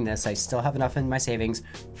doing this. I still have enough in my savings.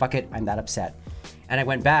 Fuck it. I'm that upset. And I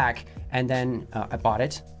went back, and then I bought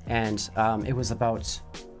it, and it was about,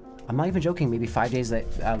 I'm not even joking, maybe 5 days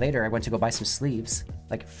later, I went to go buy some sleeves.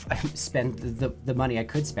 Like, spend the money I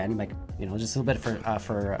could spend, like, you know, just a little bit for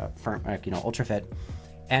you know, Ultra Fit.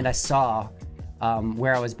 And I saw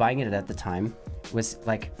where I was buying it at the time was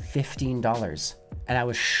like $15, and I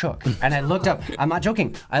was shook. And I looked up. I'm not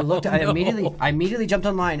joking. I immediately jumped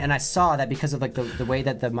online, and I saw that because of like the way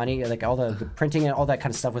that the money, like all the printing and all that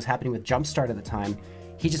kind of stuff was happening with Jumpstart at the time,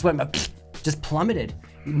 he just went just plummeted.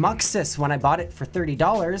 Muxus, when I bought it for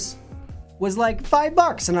 $30, was like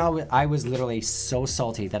 $5, and I was literally so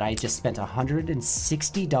salty that I just spent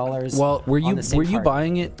 $160. Well, were you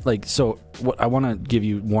buying it like, so? What I want to give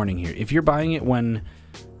you warning here: if you're buying it when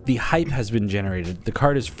the hype has been generated, the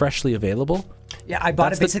card is freshly available. Yeah, I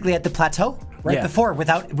bought it basically at the plateau right before,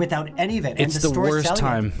 without any of it. It's the worst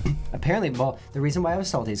time. Apparently, well, the reason why I was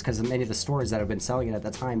salty is because many of the stores that have been selling it at the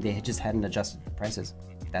time, they just hadn't adjusted the prices.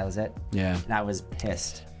 That was it. Yeah, and I was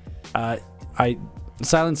pissed.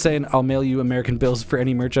 Silence saying I'll mail you American bills for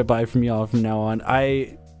any merch I buy from y'all from now on.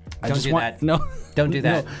 Don't do that. No, don't do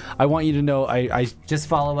that. No, I want you to know. I just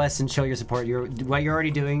follow us and show your support. What you're already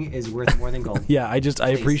doing is worth more than gold. Yeah, I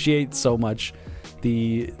appreciate so much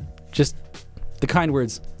the kind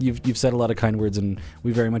words. You've said a lot of kind words, and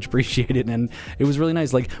we very much appreciate it. And it was really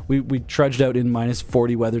nice. Like we trudged out in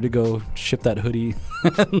 -40 weather to go ship that hoodie.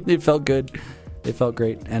 It felt good. It felt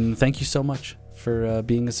great. And thank you so much for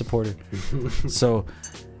being a supporter. So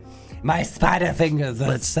my spider fingers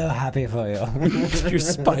are so happy for you. Your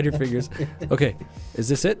spider fingers. Okay, is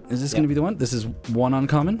this it? Is this going to be the one? This is 1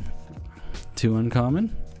 uncommon, 2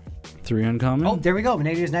 uncommon, 3 uncommon. Oh, there we go.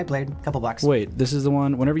 Menage's Nightblade, couple bucks. Wait, this is the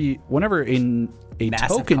one. Whenever in a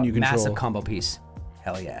token you control, massive combo piece.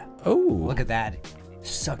 Hell yeah. Oh, look at that.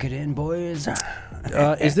 Suck it in, boys.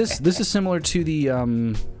 Is this is similar to the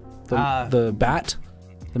bat?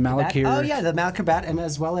 The Malakir. Oh yeah, the Malakir bat, and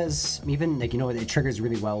as well as even like, you know, it triggers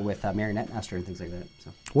really well with Marionette Master and things like that.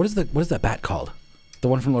 So. What is that bat called? The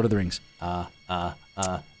one from Lord of the Rings.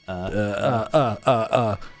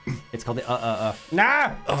 It's called the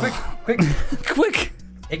Nah! Quick!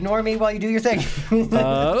 Ignore me while you do your thing.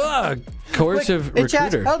 Coercive Quick, recruiter.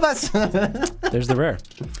 Chat, help us. There's the rare.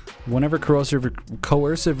 Whenever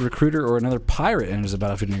coercive recruiter or another pirate enters the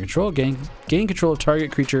battlefield under control, gain control of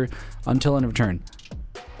target creature until end of turn.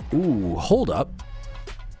 Ooh, hold up.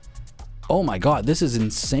 Oh my god, this is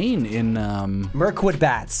insane in Mirkwood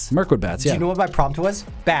Bats. Mirkwood Bats, yeah. Do you know what my prompt was?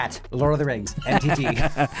 Bat, Lord of the Rings,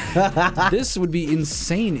 MTG. This would be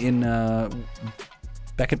insane in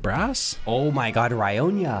Beckett Brass. Oh my god,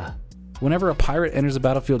 Rionia. Whenever a pirate enters the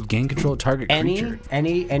battlefield, gain control of target creature.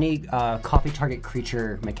 Any copy target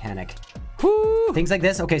creature mechanic. Woo! Things like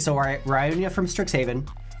this. Okay, so Rionia from Strixhaven.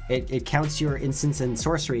 It counts your instants and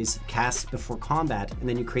sorceries cast before combat, and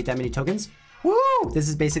then you create that many tokens. Woo! This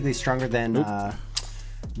is basically stronger than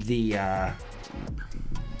the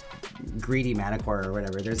greedy Manticore or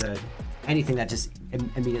whatever. There's anything that just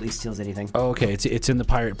immediately steals anything. Oh, okay, it's in the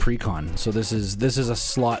pirate precon. So this is a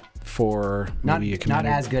slot for maybe a commander.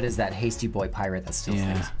 Not as good as that hasty boy pirate that steals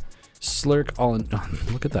things. Slurk all in. Oh,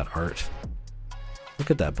 look at that art.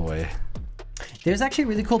 Look at that boy. There's actually a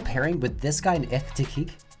really cool pairing with this guy and Iftikik.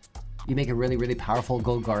 You make a really, really powerful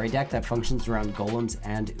Golgari deck that functions around golems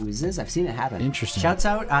and oozes. I've seen it happen. Interesting. Shout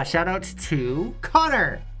out to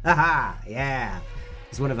Connor. Aha, yeah.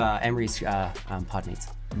 He's one of Emery's podmates.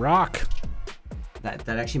 Rock. That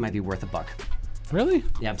actually might be worth $1. Really?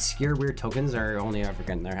 Yeah, obscure weird tokens are only ever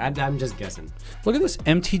getting there. I'm just guessing. Look at this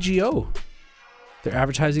MTGO. They're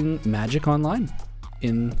advertising Magic Online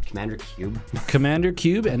in Commander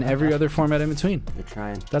Cube, and every other format in between. They're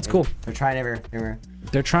trying. That's cool. They're trying everywhere.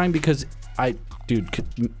 They're trying because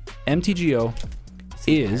MTGO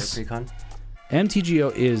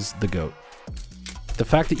is the GOAT. The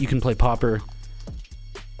fact that you can play Pauper,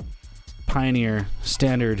 Pioneer,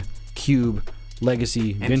 Standard, Cube,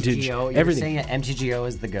 Legacy, Vintage, everything. You're saying that MTGO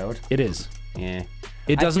is the GOAT? It is. Yeah.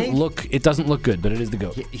 It doesn't look good, but it is the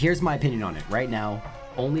GOAT. Here's my opinion on it. Right now,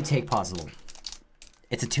 only take possible.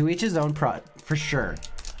 It's a to each his own for sure.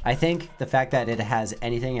 I think the fact that it has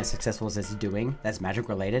anything as successful as it's doing that's Magic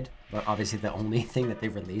related, but obviously the only thing that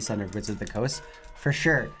they've released under Wizards of the Coast, for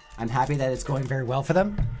sure. I'm happy that it's going very well for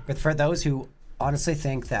them. But for those who honestly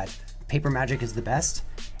think that paper Magic is the best,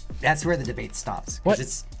 that's where the debate stops. What?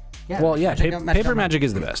 Yeah. Well, yeah, paper magic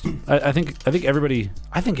is the best. I think everybody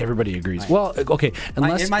agrees. Right. Well, okay,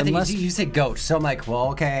 unless you say goat, so I'm like,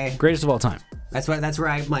 well, okay. Greatest of all time. That's where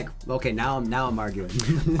I'm like, okay, now I'm arguing.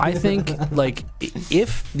 I think like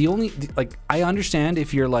if the only like I understand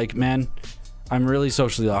if you're like, man, I'm really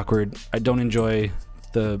socially awkward. I don't enjoy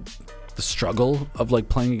the struggle of like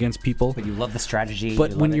playing against people. But you love the strategy.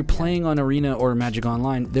 But when you're playing on Arena or Magic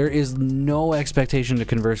Online, there is no expectation to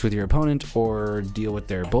converse with your opponent or deal with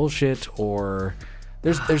their bullshit or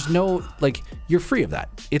there's no like you're free of that.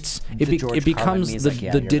 It becomes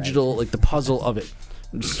the digital like the puzzle of it.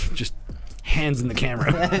 Just hands in the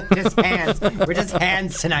camera. Just hands. We're just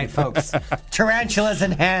hands tonight, folks. Tarantulas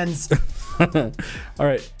and hands. All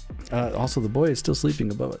right. Also, the boy is still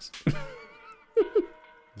sleeping above us.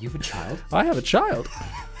 You have a child? I have a child.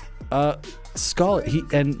 Scholar.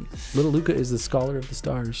 And little Luca is the scholar of the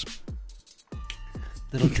stars.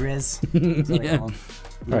 Little Driz. Yeah. All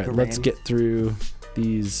right, let's get through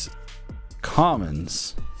these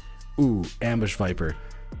commons. Ooh, ambush viper.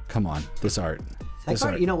 Come on, this art.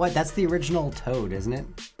 You know what? That's the original toad, isn't it?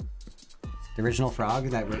 The original frog,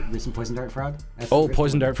 that recent poison dart frog.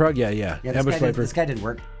 Poison dart frog. Yeah. Ambush viper. This guy didn't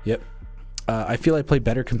work. Yep. I feel I play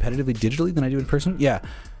better competitively digitally than I do in person. Yeah,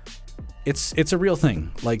 it's a real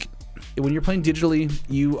thing. Like when you're playing digitally,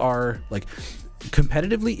 you are like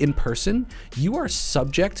competitively in person. You are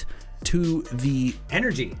subject to the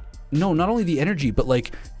energy. No, not only the energy, but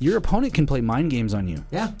like your opponent can play mind games on you.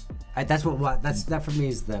 Yeah, that for me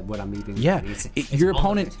is what I'm even. Yeah, your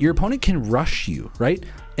opponent can rush you, right?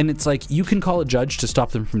 And it's like you can call a judge to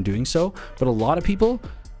stop them from doing so, but a lot of people,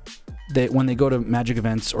 when they go to Magic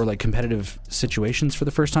events or like competitive situations for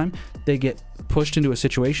the first time, they get pushed into a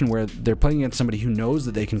situation where they're playing against somebody who knows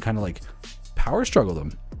that they can kind of like power struggle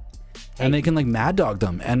them. Hey. And they can like mad dog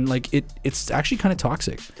them, and like it's actually kind of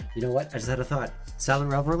toxic. You know what? I just had a thought.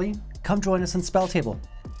 Silent Revelry, come join us on Spell Table.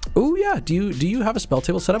 Oh yeah, do you have a Spell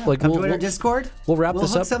Table set up? Yeah, like come join our Discord. We'll wrap this up.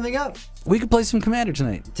 We'll hook something up. We could play some Commander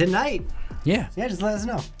tonight. Yeah. Yeah, just let us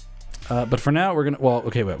know. But for now, we're gonna. Well,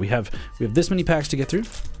 okay, wait. We have this many packs to get through,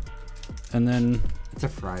 and then it's a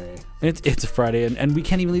Friday. It's a Friday, and we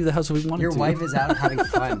can't even leave the house if we wanted to. Your wife is out having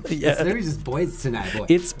fun. Yeah. It's literally just boys tonight. Boy.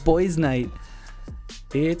 It's boys' night.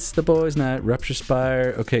 It's the boys' night. Rupture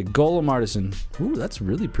Spire. Okay, Golem Artisan. Ooh, that's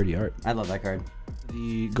really pretty art. I love that card.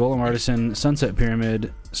 The Golem Artisan, Sunset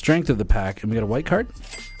Pyramid, Strength of the Pack, and we got a white card.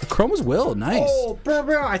 A Chroma's Will, nice. Oh,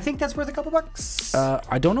 bro, I think that's worth a couple bucks.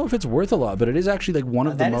 I don't know if it's worth a lot, but it is actually like one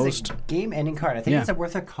of the most. That is a game-ending card. I think it's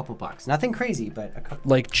worth a couple bucks. Nothing crazy, but a couple.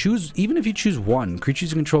 Like even if you choose one,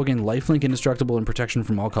 creatures you control gain lifelink, indestructible, and protection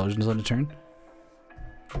from all colors until end of turn.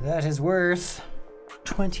 That is worth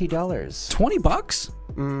 $20. $20?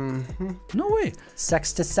 Mm-hmm. No way.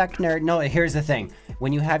 Sex to sec nerd. No, here's the thing.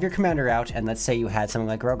 When you have your commander out, and let's say you had something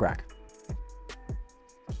like Rograk.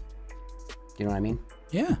 You know what I mean?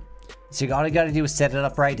 Yeah. So all you got to do is set it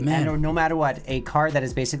up right. Man. And no matter what, a card that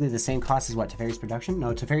is basically the same cost as what? Teferi's Protection?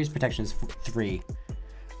 No, Teferi's Protection is 3.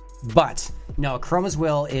 But no, Chroma's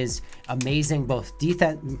Will is amazing,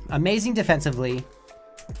 amazing defensively,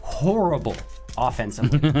 horrible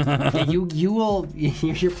offensively. Yeah,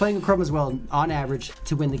 you're playing a Chroma's Will on average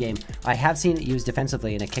to win the game. I have seen it used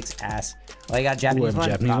defensively and it kicks ass. Oh, you got a Japanese one?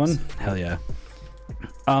 Japanese one? Hell yeah.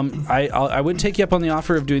 I would take you up on the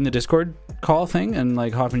offer of doing the Discord call thing and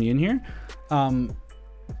like hopping you in here.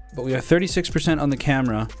 But we have 36% on the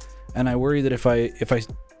camera, and I worry that if I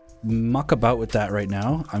muck about with that right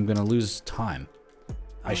now, I'm gonna lose time.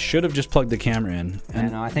 I should have just plugged the camera in.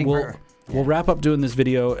 And I think we'll wrap up doing this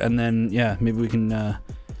video, and then maybe we can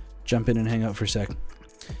jump in and hang out for a sec.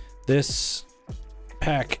 This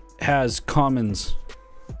pack has commons.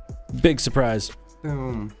 Big surprise.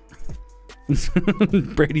 Boom.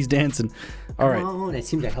 Brady's dancing. All right. Oh, it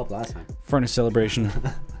seemed to help last time. Furnace Celebration.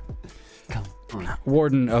 Come on.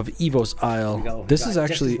 Warden of Evos Isle. This is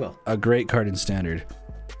actually a great card in Standard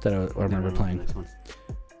that I remember playing.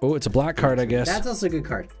 Oh, it's a black card, I guess. That's also a good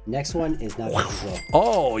card. Next one is not as well.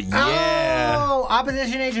 Oh, yeah. Oh,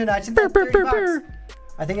 Opposition Agent. I think that's $30.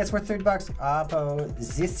 I think it's worth $30.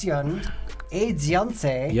 Opposition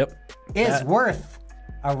Agent. Yep. Is worth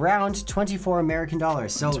around 24 American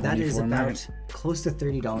dollars. So that is about close to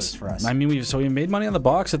 $30 for us. I mean, we made money on the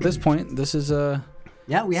box at this point. This is a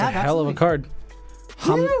hell of a card.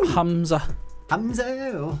 Hamza.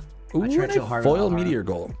 Ooh, and a foil meteor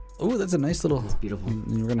golem. Ooh, that's a nice little. It's beautiful.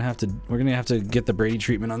 We're gonna have to get the Brady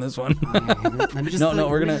treatment on this one.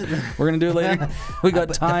 We're gonna do it later. We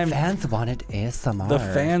got time. The fans wanted ASMR. The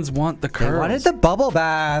fans want the curls. They wanted the bubble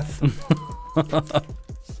bath.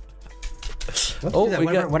 Oh, we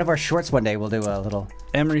got one of our shorts one day. We'll do a little.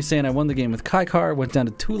 Emery saying I won the game with Kaikar, went down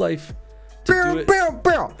to 2 life to do it.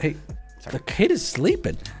 Hey, the kid is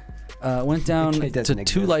sleeping. Went down to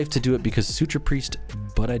 2 life to do it because Suture Priest,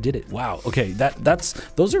 but I did it. Wow. Okay,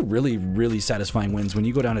 those are really satisfying wins when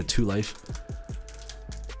you go down to 2 life.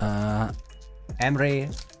 Emery,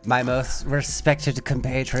 my most respected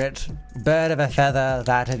compatriot, bird of a feather,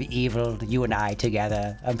 that of evil, you and I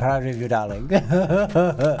together. I'm proud of you, darling. We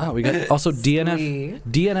got also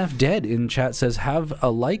DNF Dead in chat says have a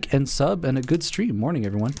like and sub and a good stream. Morning,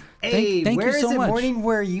 everyone. Hey, thank you so much. Morning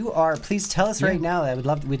where you are? Please tell us right now.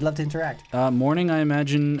 We'd love to interact. Morning, I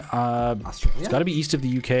imagine. Australia? It's got to be east of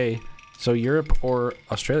the UK, so Europe or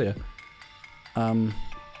Australia.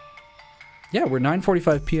 Yeah, we're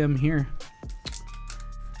 9:45 p.m. here.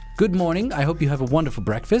 Good morning. I hope you have a wonderful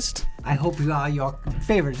breakfast. I hope you are your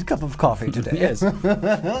favorite cup of coffee today. Yes.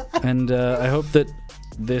 And I hope that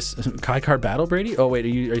this Kaikar Battle, Brady. Oh wait, are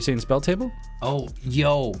you saying spell table? Oh,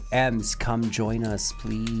 yo, Ems, come join us,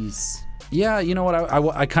 please. Yeah, you know what?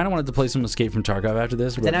 I kind of wanted to play some Escape from Tarkov after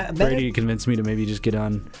this, but Brady convinced me to maybe just get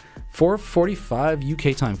on 4:45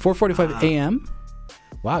 UK time, 4:45 a.m.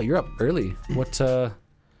 Wow, you're up early.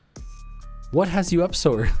 What has you up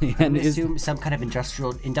so early? And assume some kind of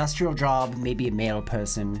industrial job, maybe a male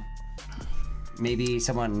person, maybe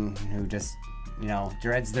someone who just,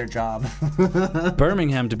 dreads their job.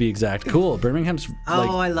 Birmingham, to be exact. Cool. Birmingham's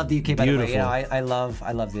I love the UK. By the way, I love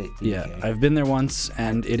the UK. I've been there once,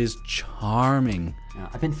 and it is charming.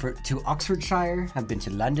 I've been to Oxfordshire. I've been to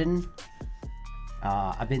London.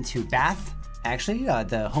 I've been to Bath. Actually,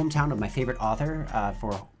 the hometown of my favorite author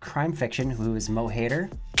for crime fiction, who is Mo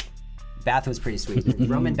Hader. Bath was pretty sweet.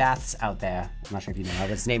 Roman baths out there. I'm not sure if you know how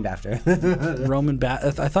it's named after. Roman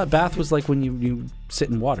bath. I thought bath was like when you sit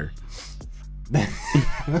in water.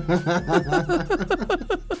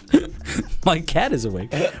 My cat is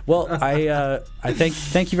awake. Well, I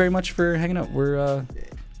thank you very much for hanging out.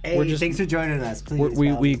 Thanks for joining us. Please.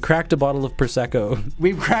 We cracked a bottle of Prosecco.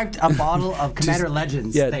 We've cracked a bottle of Commander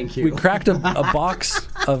Legends. Yeah, thank you. We cracked a box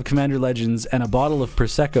of Commander Legends and a bottle of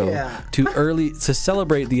Prosecco to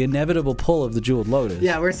celebrate the inevitable pull of the Jeweled Lotus.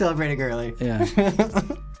 Yeah, we're celebrating early. Yeah.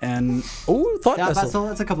 And thought vessel.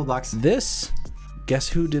 That's a couple bucks. Guess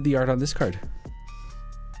who did the art on this card?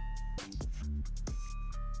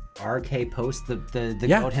 RK Post, the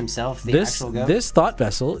goat himself, the actual goat. This thought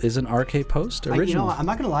vessel is an RK Post original. I'm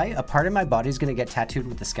not gonna lie. A part of my body is gonna get tattooed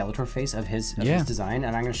with the Skeletor face of his design,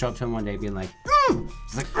 and I'm gonna show up to him one day being like,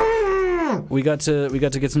 It's like, we got to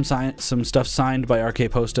get some stuff signed by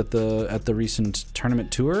RK Post at the recent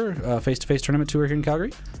tournament tour, face-to-face tournament tour here in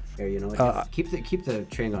Calgary. Here, you know what? Keep the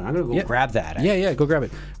train going. I'm gonna go grab that. Yeah, go grab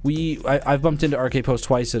it. I've bumped into RK Post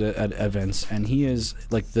twice at events, and he is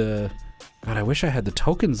like God, I wish I had the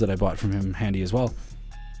tokens that I bought from him handy as well.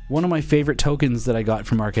 One of my favorite tokens that I got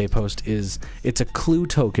from RK Post it's a clue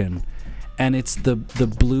token, and it's the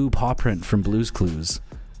blue paw print from Blue's Clues.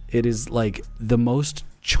 It is like the most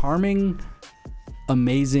charming,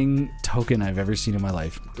 amazing token I've ever seen in my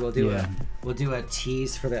life. We'll do a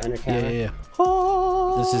tease for the undercover. Yeah.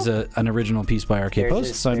 This is an original piece by RK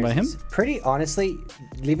Post, signed by him. Pretty honestly,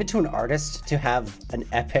 leave it to an artist to have an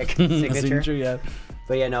epic signature. Yeah.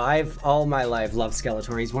 But yeah, no, I've all my life loved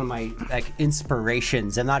Skeletor. He's one of my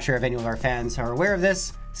inspirations. I'm not sure if any of our fans are aware of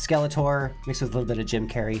this. Skeletor mixed with a little bit of Jim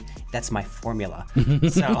Carrey. That's my formula.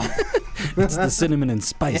 So it's the cinnamon and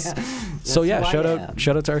spice. Yeah, so yeah, shout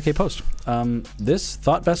out to RK Post. This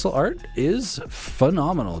thought vessel art is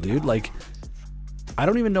phenomenal, dude. Like, I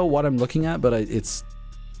don't even know what I'm looking at, but it's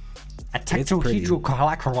a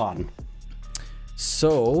tetrahedrocalacron.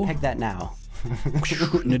 So peg that now.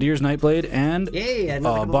 Nadir's Nightblade and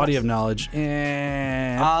Body of Knowledge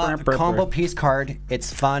and combo piece card.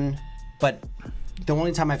 It's fun, but the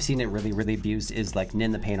only time I've seen it really abused is like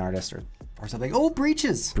Nin the Paint Artist or something. Oh,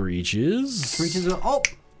 breaches. Oh,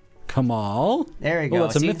 Kamal. There you go.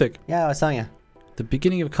 That's a mythic. Yeah, I was telling you. The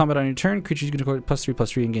beginning of combat on your turn, creatures can go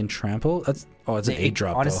 +3/+3 and gain trample. It's an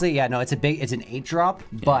 8-drop. Honestly, yeah, no, it's an 8-drop,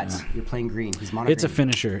 but you're playing green. He's mono green. It's a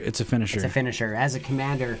finisher. It's a finisher. As a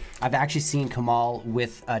commander, I've actually seen Kamal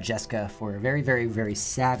with Jessica for very, very, very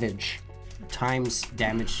savage times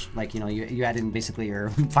damage. Like, you add in basically your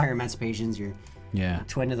fire emancipations, your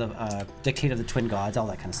twin of the dictate of the twin gods, all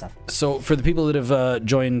that kind of stuff. So for the people that have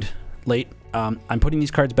joined late, I'm putting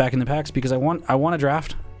these cards back in the packs because I want to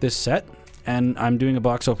draft this set. And I'm doing a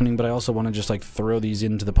box opening, but I also want to just like throw these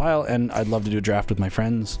into the pile, and I'd love to do a draft with my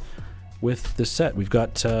friends with this set. We've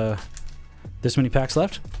got this many packs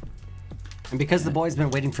left. And because the boy's been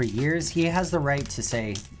waiting for years, he has the right to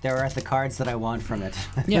say, there are the cards that I want from it.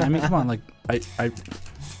 Yeah, I mean, come on, like,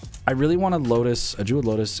 I really want a Jeweled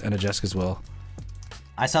Lotus and a Jessica's Will.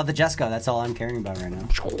 I saw the Jessica. That's all I'm caring about right now.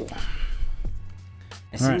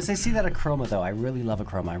 As soon as I see that Achroma, though, I really love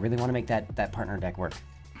Achroma. I really want to make that partner deck work.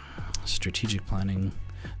 Strategic planning.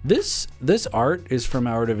 This art is from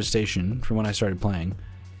Our Devastation, from when I started playing.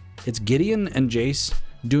 It's Gideon and Jace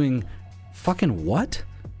doing fucking what?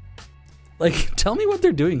 Like, tell me what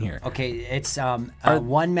they're doing here. Okay, it's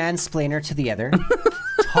one mansplainer to the other,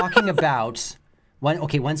 talking about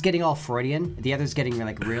one's getting all Freudian, the other's getting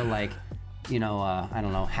like real like, you know, I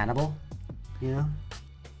don't know, Hannibal, you know.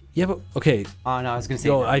 Yeah, but okay. Oh no, I was gonna say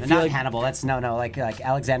I feel not like Hannibal. That's no, like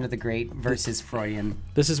Alexander the Great versus Freudian.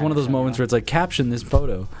 This is one of those moments where it's like, caption this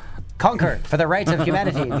photo. Conquer for the right of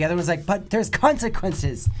humanity. The other one's like, but there's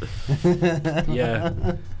consequences.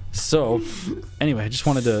 Yeah. So, anyway, I just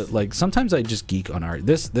wanted to like. Sometimes I just geek on art.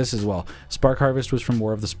 This as well. Spark Harvest was from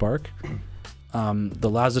War of the Spark. The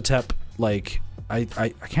Lazotep, like I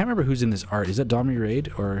can't remember who's in this art. Is that Domri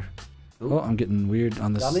Raid or? Ooh. Oh, I'm getting weird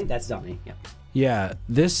on this. Domri? That's Domri. Yeah. Yeah,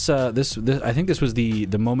 this I think this was the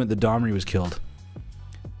moment that Domri was killed.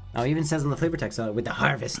 Oh, it even says on the flavor text, with the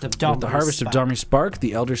harvest of Domri. With the harvest of Domri Spark,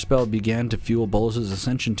 the Elder Spell began to fuel Bolus's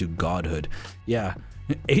ascension to godhood. Yeah,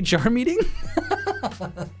 HR meeting.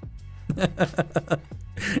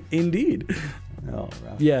 Indeed. Oh,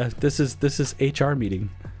 rough. Yeah, this is HR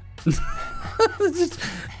meeting.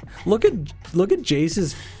 Look at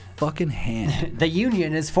Jace's fucking hand. The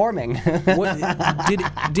union is forming. What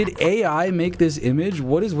did AI make this image?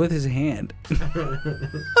 What is with his hand?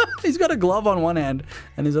 He's got a glove on one hand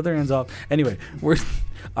and his other hand's off. Anyway,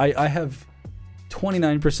 I have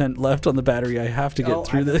 29% left on the battery. I have to get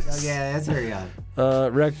through this. Oh yeah, that's very odd.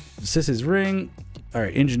 Sis's ring. All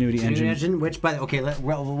right, Ingenuity Engine. Which, by the okay,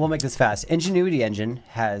 we'll make this fast. Ingenuity Engine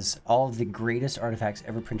has all of the greatest artifacts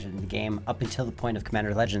ever printed in the game up until the point of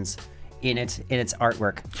Commander Legends. In its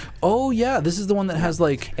artwork. Oh yeah, this is the one that has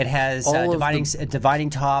like it has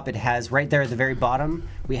dividing top. It has right there at the very bottom.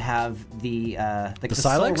 We have the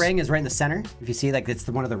soul ring is right in the center. If you see, like it's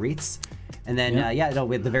one of the wreaths. And then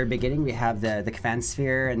with the very beginning we have the Kvan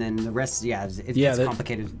sphere, and then the rest. Yeah, it's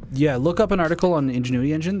complicated. Yeah, look up an article on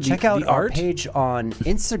Ingenuity Engine. Check out our page on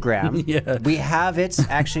Instagram. Yeah, we have it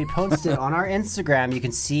actually posted on our Instagram. You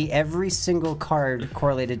can see every single card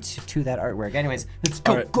correlated to that artwork. Anyways, let's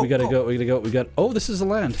go. All right, we gotta go. We got. Oh, this is a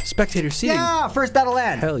land. Spectator seating. Yeah, first battle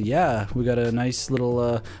land. Hell yeah, we got a nice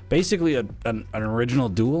little, basically an original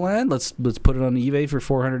dual land. Let's put it on eBay for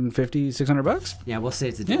 $450-$600. Yeah, we'll say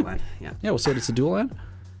it's a dual land. Yeah, we'll say it's a dual land.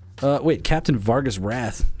 Wait, Captain Vargas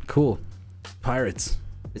Wrath. Cool. Pirates.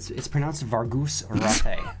 It's pronounced Vargus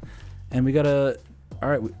Rate. And we got a. All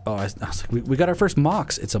right. I was like, we got our first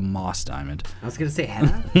Mox. It's a Moss Diamond. I was gonna say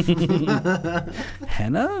henna.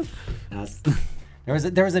 Henna?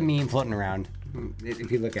 There was a meme floating around.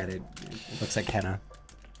 If you look at it, it looks like henna.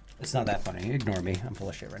 It's not that funny. Ignore me. I'm full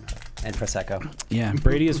of shit right now. And Prosecco. Yeah,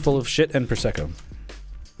 Brady is full of shit and Prosecco.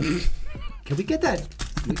 Can we get that?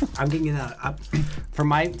 I'm getting that up for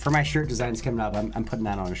my shirt designs coming up. I'm putting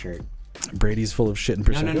that on a shirt. Brady's full of shit and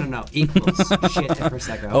Prosecco? No. Equals shit and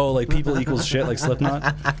Prosecco. Oh, like people equals shit, like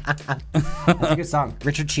Slipknot? That's a good song.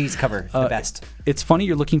 Richard Cheese cover, the best. It's funny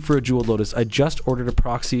you're looking for a Jeweled Lotus. I just ordered a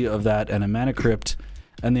proxy of that and a Mana Crypt,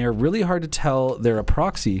 and they are really hard to tell they're a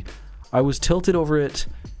proxy. I was tilted over it.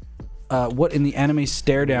 What in the anime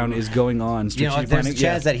stare down is going on? You know, if there's a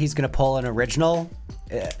chance that he's going to pull an original,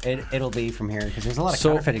 it'll be from here, because there's a lot of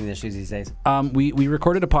counterfeiting issues these days. We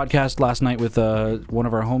recorded a podcast last night with one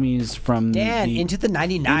of our homies from Dan, Into the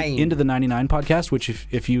 99. Into the 99 podcast, which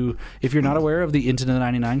if you're not aware of the Into the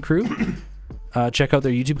 99 crew, check out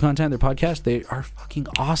their YouTube content, their podcast. They are fucking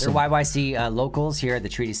awesome. They're YYC locals here at the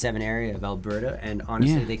Treaty 7 area of Alberta, and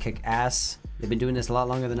honestly, they kick ass. They've been doing this a lot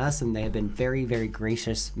longer than us, and they have been very, very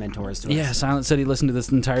gracious mentors to us. Yeah, Silent said he listened to this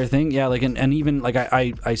entire thing. Yeah, like and even like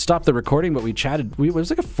I stopped the recording, but we chatted. It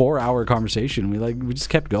was like a 4-hour conversation. We just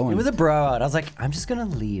kept going. It was a bro out. I was like, I'm just gonna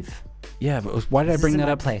leave. Yeah, but why did I bring that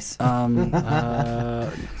up? Place.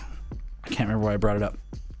 I can't remember why I brought it up.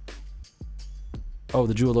 Oh,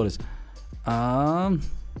 the Jeweled Lotus. God,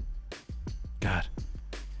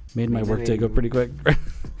 made my workday go pretty quick.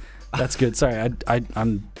 That's good. Sorry,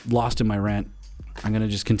 I'm lost in my rant. I'm gonna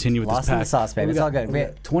just continue with lost this pack. In the sauce, baby. It's all good.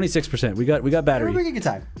 26%. We got battery. We're having a good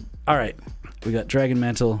time. All right, we got Dragon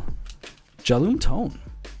Mantle, Jaloom Tone.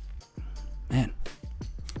 Man,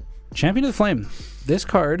 Champion of the Flame. This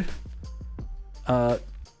card.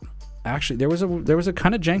 Actually, there was a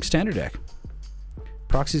kind of jank standard deck.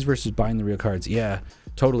 Proxies versus buying the real cards. Yeah,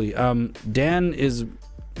 totally. Dan is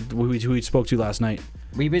who we spoke to last night.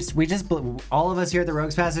 All of us here at the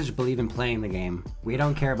Rogues Passage believe in playing the game. We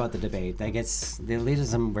don't care about the debate. That gets the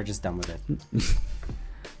elitism. We're just done with it.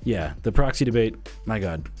 Yeah, the proxy debate. My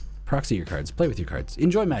God, proxy your cards. Play with your cards.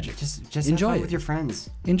 Enjoy Magic. Just enjoy have fun it with your friends.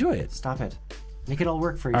 Enjoy it. Stop it. Make it all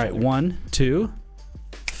work for each other. All right, 1, 2,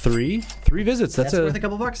 3. 3 visits. That's worth a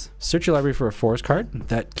couple bucks. Search your library for a forest card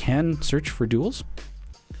that can search for duels.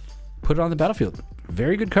 Put it on the battlefield.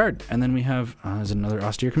 Very good card. And then we have is it another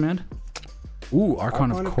austere command? Ooh,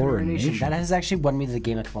 Archon of Coronation. That has actually won me the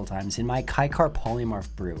game a couple of times in my Kaikar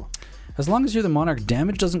Polymorph Brew. As long as you're the Monarch,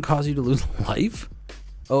 damage doesn't cause you to lose life.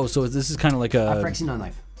 Oh, so this is kind of like a Phyrexian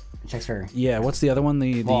non-life. Checks for. Yeah, what's the other one?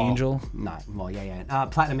 The angel?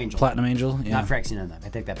 Platinum Angel. Platinum Angel, yeah. Not Phyrexian non-life. I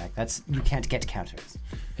take that back. That's you can't get counters.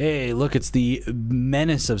 Hey, look, it's the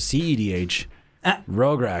menace of CEDH.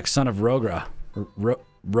 Rograk, son of Rogra.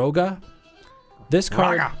 Roga? This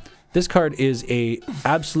card is a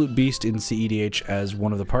absolute beast in CEDH as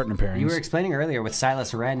one of the partner pairings. You were explaining earlier with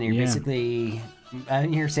Silas Ren, you're basically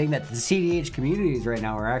you're saying that the CEDH communities right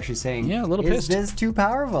now are actually saying, a little pissed. Is this too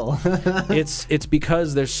powerful? It's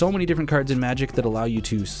because there's so many different cards in Magic that allow you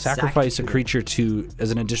to sacrifice a creature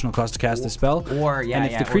as an additional cost to cast the spell. And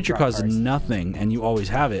if the creature costs nothing and you always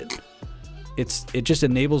have it, it just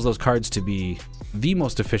enables those cards to be the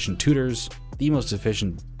most efficient tutors, the most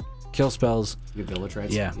efficient kill spells. Your village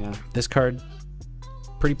rights. Yeah. This card,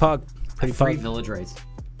 pretty pog. Free village rights.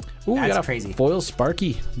 Ooh, we got a crazy foil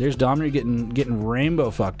Sparky. There's Domri getting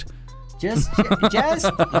rainbow fucked. Just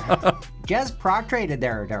proctorated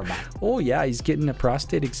there, man. Oh yeah, he's getting a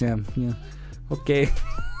prostate exam. Yeah. Okay.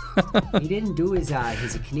 He didn't do his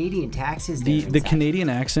Canadian taxes. The Canadian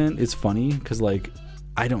accent is funny because like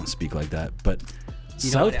I don't speak like that, but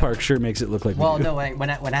South Park sure makes it look like. Well, no, when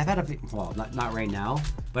I've had not right now,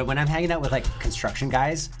 but when I'm hanging out with like construction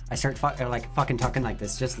guys, I start fucking talking like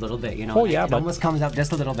this just a little bit, you know. Oh yeah, it almost comes up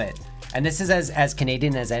just a little bit. And this is as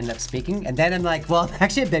Canadian as I end up speaking, and then I'm like, well, I'm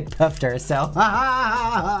actually a bit puffter, so.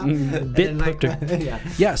 Bit puffter.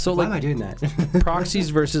 Yeah. So why like, am I doing that? Proxies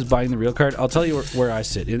versus buying the real card. I'll tell you where I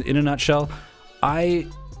sit. In a nutshell, I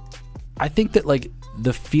think that like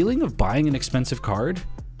the feeling of buying an expensive card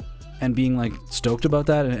and being like stoked about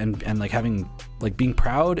that and like having like being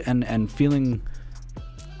proud and feeling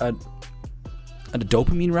a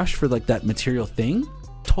dopamine rush for like that material thing,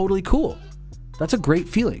 totally cool. That's a great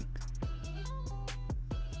feeling.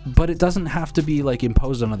 But it doesn't have to be like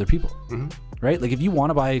imposed on other people, right? Like if you want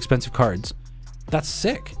to buy expensive cards, that's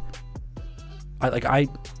sick. I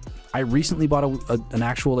recently bought an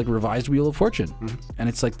actual like revised Wheel of Fortune, and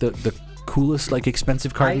it's like the coolest like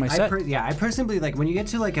expensive card in my set. I personally like when you get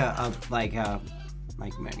to like even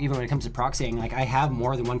when it comes to proxying, like I have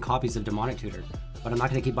more than one copies of Demonic Tutor, but I'm not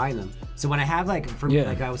gonna keep buying them. So when I have like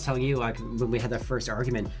like I was telling you, like when we had that first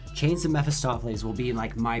argument, Chains of Mephistopheles will be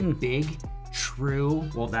like my big true.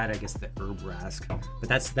 Well, that I guess the Herb Rask, but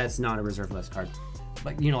that's not a reserve list card.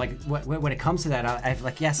 But you know, like when it comes to that, I've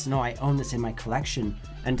like I own this in my collection,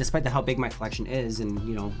 and despite how big my collection is, and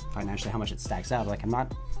you know financially how much it stacks up, like I'm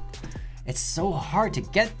not. It's so hard to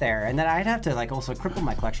get there, and then I'd have to like also cripple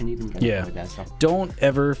my collection even get like that stuff. Don't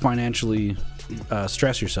ever financially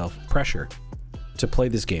stress yourself, pressure to play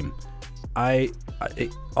this game.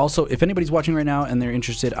 Also, if anybody's watching right now and they're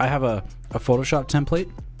interested, I have a Photoshop template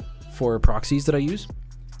for proxies that I use,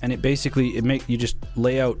 and it basically you just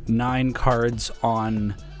lay out 9 cards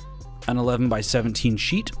on an 11 by 17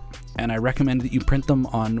 sheet, and I recommend that you print them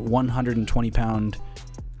on 120 pound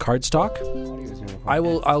cardstock.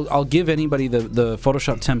 I'll give anybody the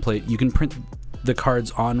Photoshop template. You can print the cards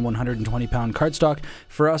on 120 pound cardstock.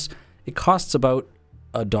 For us, it costs about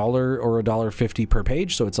 $1 or $1.50 per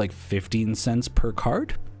page, so it's like 15 cents per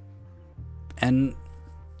card, and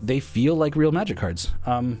they feel like real Magic cards.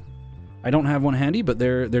 I don't have one handy, but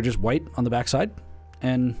they're just white on the back side,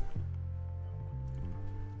 and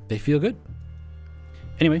they feel good.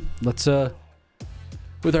 Anyway, let's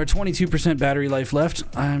with our 22% battery life left,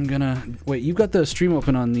 I'm gonna wait. You've got the stream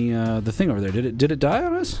open on the thing over there. Did it die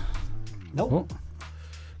on us? Nope. Oh.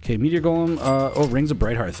 Okay, Meteor Golem. Rings of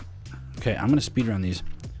Brighthearth. Okay, I'm gonna speedrun these.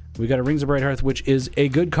 We got a Rings of Brighthearth, which is a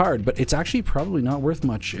good card, but it's actually probably not worth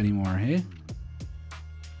much anymore. Hey.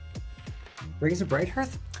 Rings of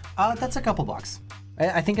Brighthearth? That's a couple bucks.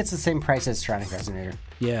 I think it's the same price as Tyrannic Resonator.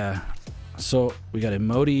 Yeah. So we got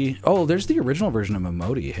Emoti. Oh, there's the original version of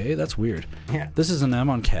Emoti. Hey, that's weird. Yeah. This is an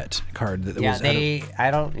Amonkhet card that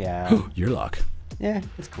was. Yeah. Your luck. Yeah,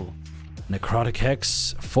 it's cool. Necrotic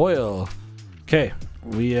Hex foil. Okay,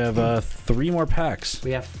 we have 3 more packs.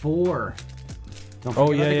 We have 4. Don't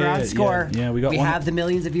forget about the ground score. Yeah, we have the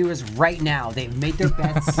millions of viewers right now. They've made their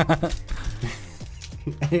bets.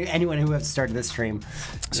 anyone who has started this stream.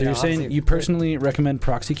 So you're saying you personally recommend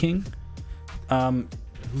Proxy King?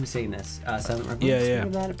 Who's saying this? Yeah.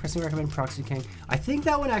 I personally recommend Proxy King. I think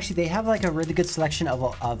that one actually, they have like a really good selection of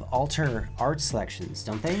alter art selections,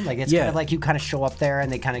 don't they? Like it's kind of like you kind of show up there and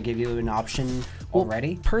they kind of give you an option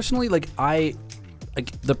already. Personally, like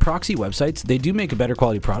the proxy websites, they do make a better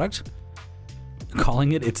quality product.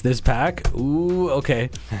 Calling it's this pack. Ooh, okay.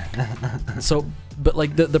 So, but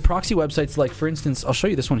like the proxy websites, like for instance, I'll show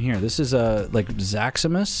you this one here. This is like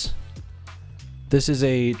Zaximus. This is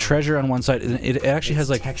a treasure on one side, and it actually has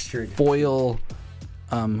like textured foil.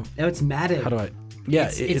 No, it's matted. How do I?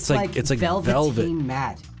 Yeah, it's like velvet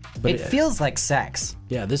matte. But it feels like sex.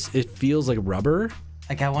 Yeah, it feels like rubber.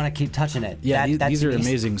 Like I want to keep touching it. Yeah, these are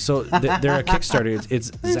amazing. So they're a Kickstarter.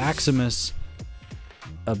 It's Zaximus.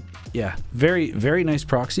 Yeah, very very nice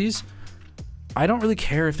proxies. I don't really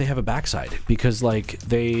care if they have a backside because like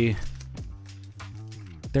they're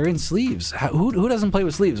in sleeves. Who doesn't play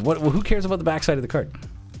with sleeves? Who cares about the backside of the card?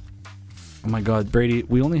 Oh my God, Brady,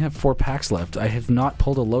 we only have 4 packs left. I have not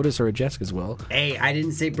pulled a Lotus or a Jessica's Will. Hey, I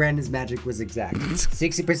didn't say Brandon's magic was exact.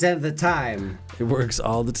 60% of the time. It works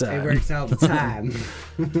all the time. It works all the time.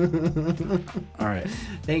 All right.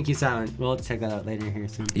 Thank you, Silent. We'll check that out later here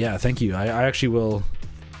soon. Yeah, thank you. I actually will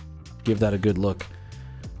give that a good look.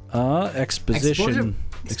 Exposition.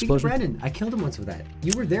 Speaking of Brandon, I killed him once with that.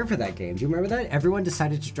 You were there for that game. Do you remember that? Everyone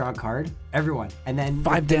decided to draw a card. Everyone. And then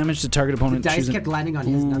 5 damage to target opponent. The dice kept landing on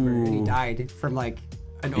his number and he died from like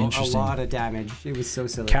a lot of damage. It was so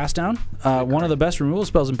silly. Cast down. One of the best removal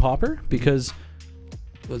spells in Pauper because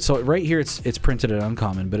so right here it's printed at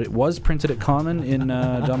uncommon, but it was printed at common in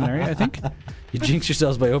Dominaria, I think. You jinx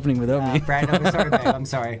yourselves by opening without me. Brandon, I'm sorry, babe. I'm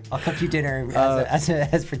sorry. I'll cook you dinner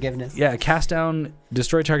as forgiveness. Yeah, cast down,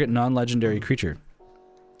 destroy target non-legendary creature.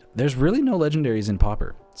 There's really no legendaries in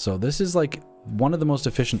Pauper, so this is like one of the most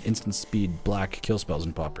efficient instant speed black kill spells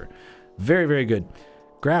in Pauper. Very, very good.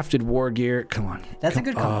 Grafted War Gear. Come on. That's a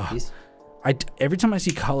good color piece. Every time I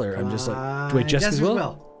see color, I'm just like, wait, Jessica's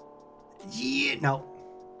Will? Yeah, no.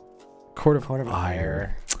 Court of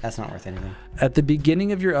Ire. That's not worth anything. At the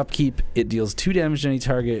beginning of your upkeep, it deals 2 damage to any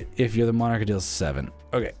target. If you're the monarch, it deals 7.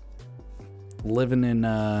 Okay. Living in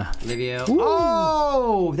Livio.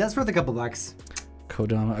 Oh, that's worth a couple bucks.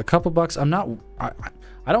 Kodama, a couple bucks. I'm not.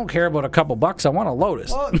 I don't care about a couple bucks. I want a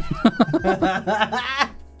Lotus.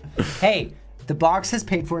 Hey, the box has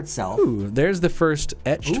paid for itself. Ooh, there's the first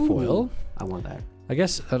etched foil. I want that. I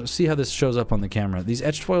guess I'll see how this shows up on the camera. These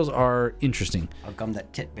etched foils are interesting. I'll gum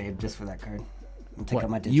that tit, babe, just for that card. Take out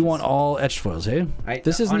my ditches. You want all etched foils, hey?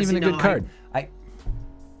 This isn't even a good card.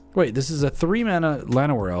 Wait, this is a 3-mana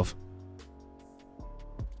Llanowar Elf.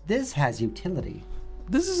 This has utility.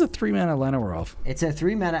 This is a 3-mana Llanowar Elf. It's a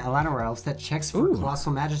 3-mana Llanowar Elf that checks for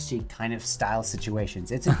Colossal Majesty kind of style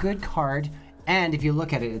situations. It's a good card, and if you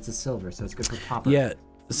look at it, it's a silver, so it's good for Pauper. Yeah,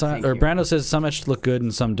 Brando says some etched look good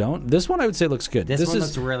and some don't. This one I would say looks good. This one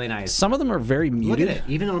looks really nice. Some of them are very muted. Look at it,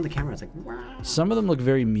 even on the camera, it's like, wow. Some of them look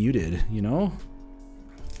very muted, you know?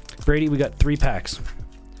 Brady, we got 3 packs.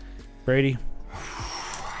 Brady.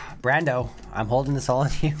 Brando, I'm holding this all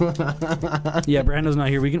on you. Yeah, Brando's not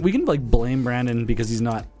here. We can like blame Brandon because he's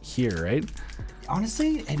not here, right?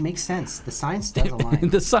 Honestly, it makes sense. The science does align.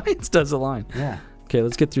 The science does align. Yeah. Okay,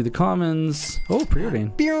 let's get through the commons. Oh,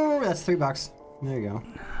 Preordain. That's $3. There you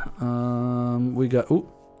go. We got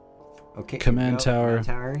okay. Command Tower.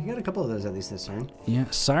 You got a couple of those at least this turn. Yeah,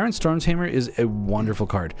 Siren Stormtamer is a wonderful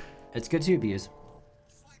card. It's good to abuse.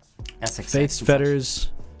 Faith's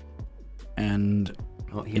Fetters and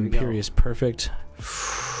Imperious Perfect.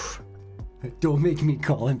 Don't make me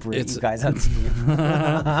call and break you guys on stream.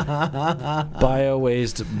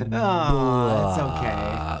 Bio-Waste blah. It's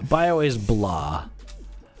okay. Bio-Waste blah.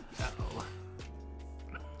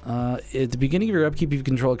 At the beginning of your upkeep, if you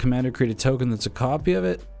control a commander, create a token that's a copy of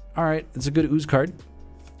it. Alright, it's a good ooze card.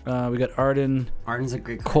 We got Arden. Arden's a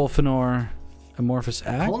great card. Kolfinor, Amorphous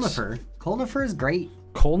Axe. Colnifer. Colnifer is great.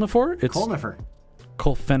 Colnifer? It's Colnifer.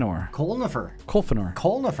 Kolfinor. Colnifer. Kolfinor.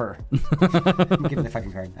 Colnifer. Give me the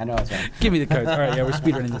fucking card. I know I was right. Give me the card. All right, yeah, we're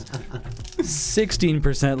speedrunning this.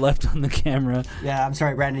 16% left on the camera. Yeah, I'm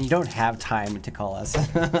sorry, Brandon. You don't have time to call us.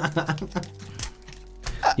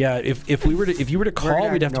 Yeah, if you were to call,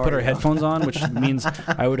 we'd have to put our headphones on, which means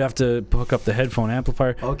I would have to hook up the headphone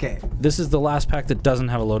amplifier. Okay. This is the last pack that doesn't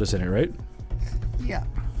have a Lotus in it, right? Yeah.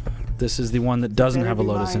 This is the one that doesn't have a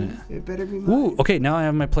Lotus in it. It better be mine. Ooh, okay, now I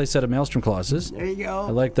have my playset of Maelstrom Colossus. There you go. I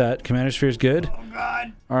like that. Commander Sphere is good. Oh,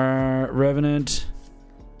 God. Revenant.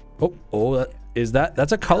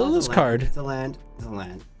 That's a colorless card. It's a land. It's a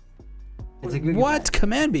land. It's a good What? land.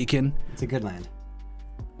 Command Beacon? It's a good land.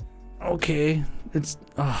 Okay. It's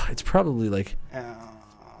probably like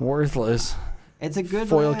worthless. It's a good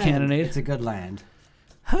foil land. cannonade. It's a good land.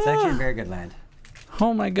 It's actually a very good land.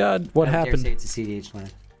 Oh my God! What I happened? Dare say it's a CDH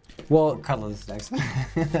land. Well, or colorless decks.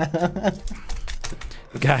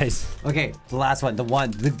 guys. Okay, the last one,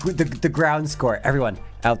 the ground score. Everyone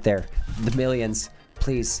out there, the millions,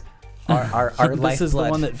 please. Our This is the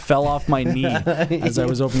one that fell off my knee as I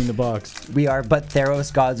was opening the box. We are but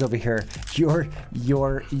Theros gods over here.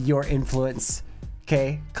 Your influence.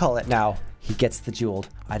 Okay, call it now. He gets the jeweled.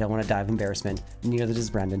 I don't want to die of embarrassment. Neither does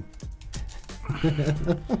Brandon.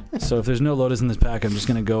 So if there's no Lotus in this pack, I'm just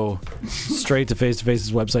gonna go straight to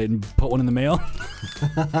Face2Face's website and put one in the mail.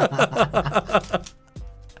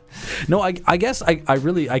 No, I guess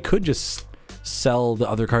I could just sell the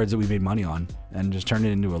other cards that we made money on and just turn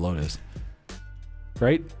it into a Lotus.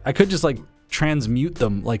 Right? I could just like transmute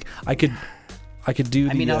them. Like I could do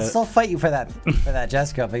I mean, I'll still fight you for that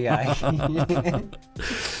Jessica, but yeah.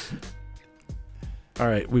 All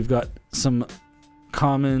right, we've got some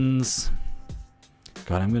commons.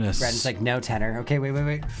 God, I'm gonna. Brandon's like, no tenor. Okay, wait.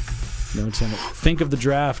 No tenor. Think of the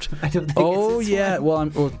draft. I don't think oh it's this yeah.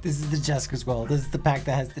 one. Well, this is the Jessica's Well. This is the pack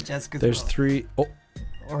that has the Jessica's there's Well. 3. Oh.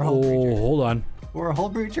 Or a Hull Breacher. Hold on. Or a Hull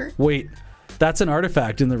Breacher. Wait, that's an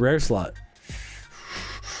artifact in the rare slot.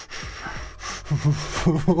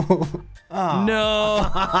 Oh. No.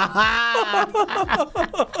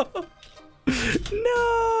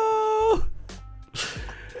 No.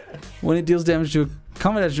 When it deals damage to a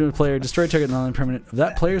combat edge player, destroy target non-permanent of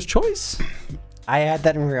that player's choice. I had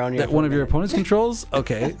that in Rione. That one of your opponent's controls?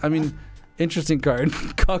 Okay. I mean, interesting card.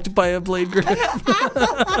 Cocked by a blade grip.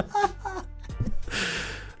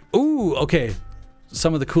 Ooh, okay.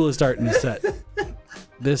 Some of the coolest art in the set.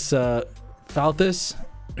 This Falthus,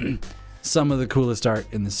 some of the coolest art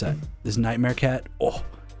in the set. This Nightmare Cat, oh,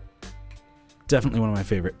 definitely one of my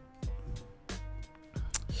favorite.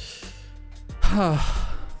 All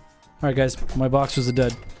right, guys, my box was a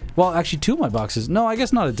dud. Well, actually, 2 of my boxes. No, I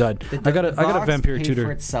guess not a dud. I got a Vampire Tutor.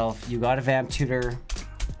 For itself. You got a Vamp Tutor.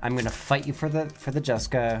 I'm gonna fight you for the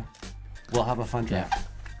Jessica. We'll have a fun draft.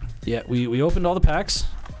 Yeah, we opened all the packs.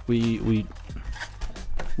 We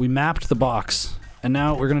mapped the box, and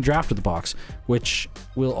now we're gonna draft with the box, which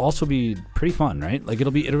will also be pretty fun, right? Like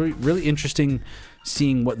it'll be really interesting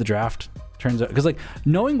seeing what the draft turns out, because like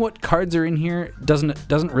knowing what cards are in here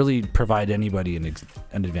doesn't really provide anybody an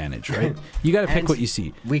advantage, right? You got to pick what you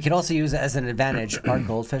see. We can also use it as an advantage our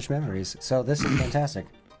Goldfish memories. So this is fantastic.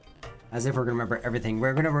 As if we're gonna remember everything.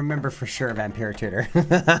 We're gonna remember for sure Vampire Tutor,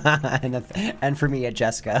 and for me a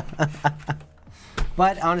Jessica.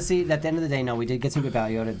 But honestly, at the end of the day, no, we did get some good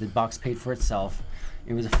value out of it. The box paid for itself.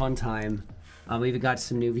 It was a fun time. We even got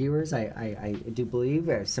some new viewers. I do believe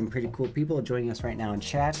some pretty cool people joining us right now in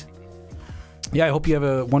chat. Yeah, I hope you have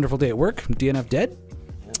a wonderful day at work. DNF dead.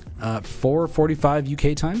 4:45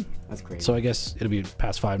 UK time. That's great. So I guess it'll be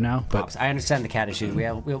past 5 now. But I understand the cat issue.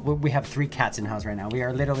 We have 3 cats in house right now. We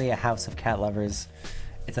are literally a house of cat lovers.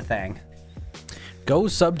 It's a thing. Go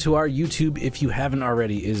sub to our YouTube if you haven't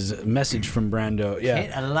already. Is a message from Brando. Yeah.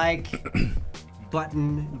 Hit a like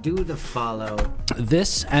button. Do the follow.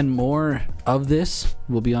 This and more of this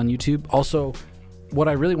will be on YouTube. Also, what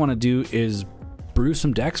I really want to do is brew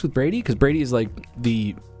some decks with Brady, because Brady is like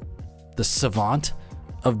the savant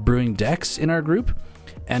of brewing decks in our group,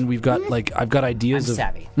 and we've got like I've got ideas. I'm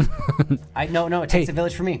savvy. No, it takes a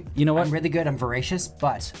village for me. You know what? I'm really good. I'm voracious,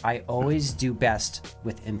 but I always do best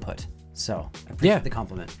with input. So I appreciate the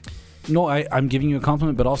compliment. No, I'm giving you a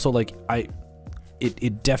compliment, but also like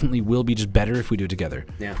it definitely will be just better if we do it together.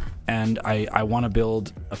 Yeah. And I want to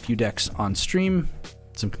build a few decks on stream,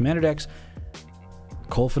 some commander decks.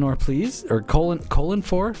 Colfinor, please, or colon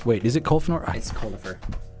 4. Wait, is it Colfinor? It's Colifer.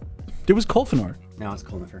 It was Colfinor. No, it's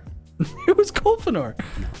Colifer. It was Colfinor.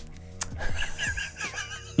 No.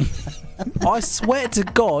 I swear to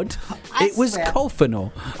God, it was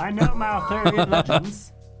Colfinor. I know my Arthurian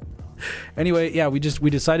legends. Anyway, yeah, we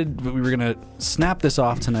decided we were gonna snap this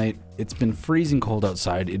off tonight. It's been freezing cold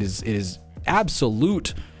outside. It is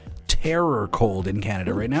absolute terror cold in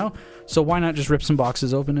Canada right now. So why not just rip some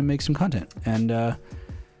boxes open and make some content? And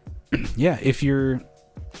yeah, if you're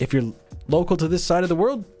local to this side of the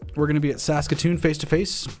world, we're gonna be at Saskatoon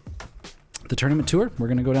Face2Face, the tournament tour. We're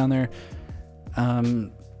gonna go down there. I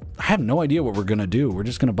have no idea what we're gonna do. We're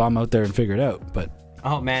just gonna bomb out there and figure it out. But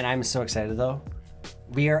oh man, I'm so excited though.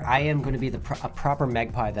 I am going to be a proper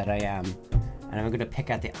magpie that I am, and I'm going to pick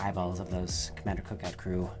out the eyeballs of those Commander Cookout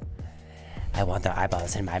crew. I want their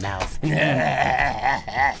eyeballs in my mouth.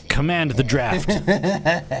 Command the draft.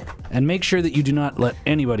 And make sure that you do not let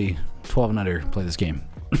anybody 12 and under play this game.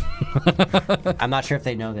 I'm not sure if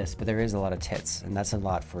they know this, but there is a lot of tits, and that's a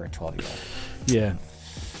lot for a 12-year-old. Yeah.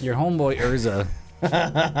 Your homeboy Urza.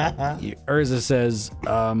 Urza says,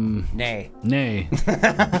 Nay.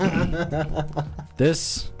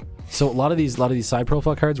 This. So a lot of these side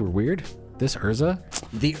profile cards were weird. This Urza.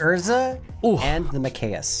 The Urza and the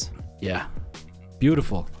Macias. Yeah.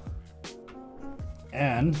 Beautiful.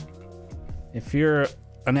 And if you're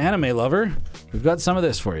an anime lover, we've got some of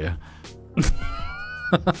this for you.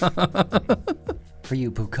 For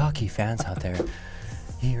you Bukaki fans out there,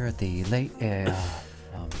 here at the late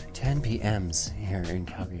 10 p.m.s here in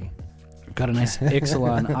Calgary. We've got a nice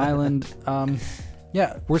Ixalan Island.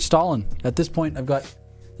 Yeah, we're stalling. At this point,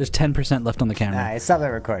 there's 10% left on the camera. Alright, stop that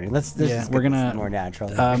recording. We're gonna more natural.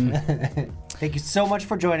 Thank you so much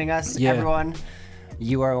for joining us, everyone.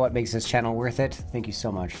 You are what makes this channel worth it. Thank you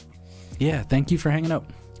so much. Yeah, thank you for hanging out.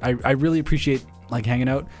 I really appreciate hanging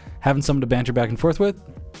out. Having someone to banter back and forth with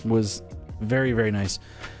was very, very nice.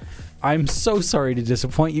 I'm so sorry to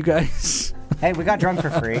disappoint you guys. Hey, we got drunk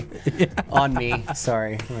for free. On me.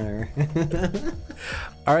 Sorry. Whatever.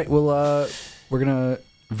 All right, well, we're gonna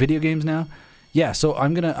video games now. Yeah, so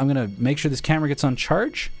I'm gonna make sure this camera gets on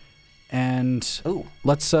charge, and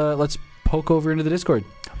let's poke over into the Discord.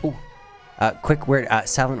 Ooh. Quick word,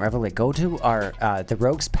 Silent Reveille. Go to our the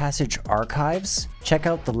Rogues Passage archives. Check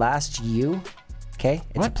out the last U. Okay,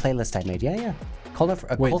 it's a playlist I made. Yeah.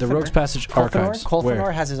 Wait, the Rogues Passage archives.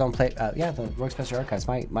 Colfinor has his own play. Yeah, the Rogues Passage archives.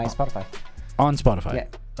 My Spotify. On Spotify. Yeah.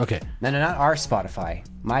 Okay. No, not our Spotify.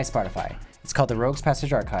 My Spotify. It's called the Rogues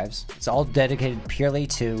Passage archives. It's all dedicated purely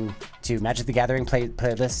to Magic the Gathering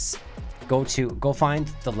playlists. Go find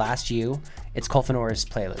the last U. It's Colfinor's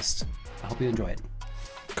playlist. I hope you enjoy it.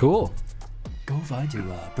 Cool. Go find you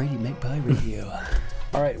Brady Magpie Radio.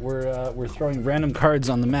 All right, we're throwing random cards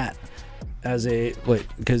on the mat as a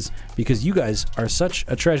because you guys are such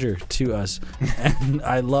a treasure to us, and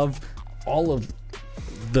I love all of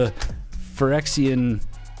the Phyrexian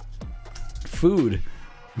food.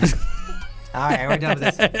 All right, we're done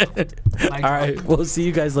with this. All right, we'll see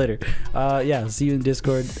you guys later. Yeah, see you in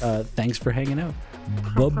Discord. Thanks for hanging out.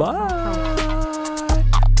 Bye-bye.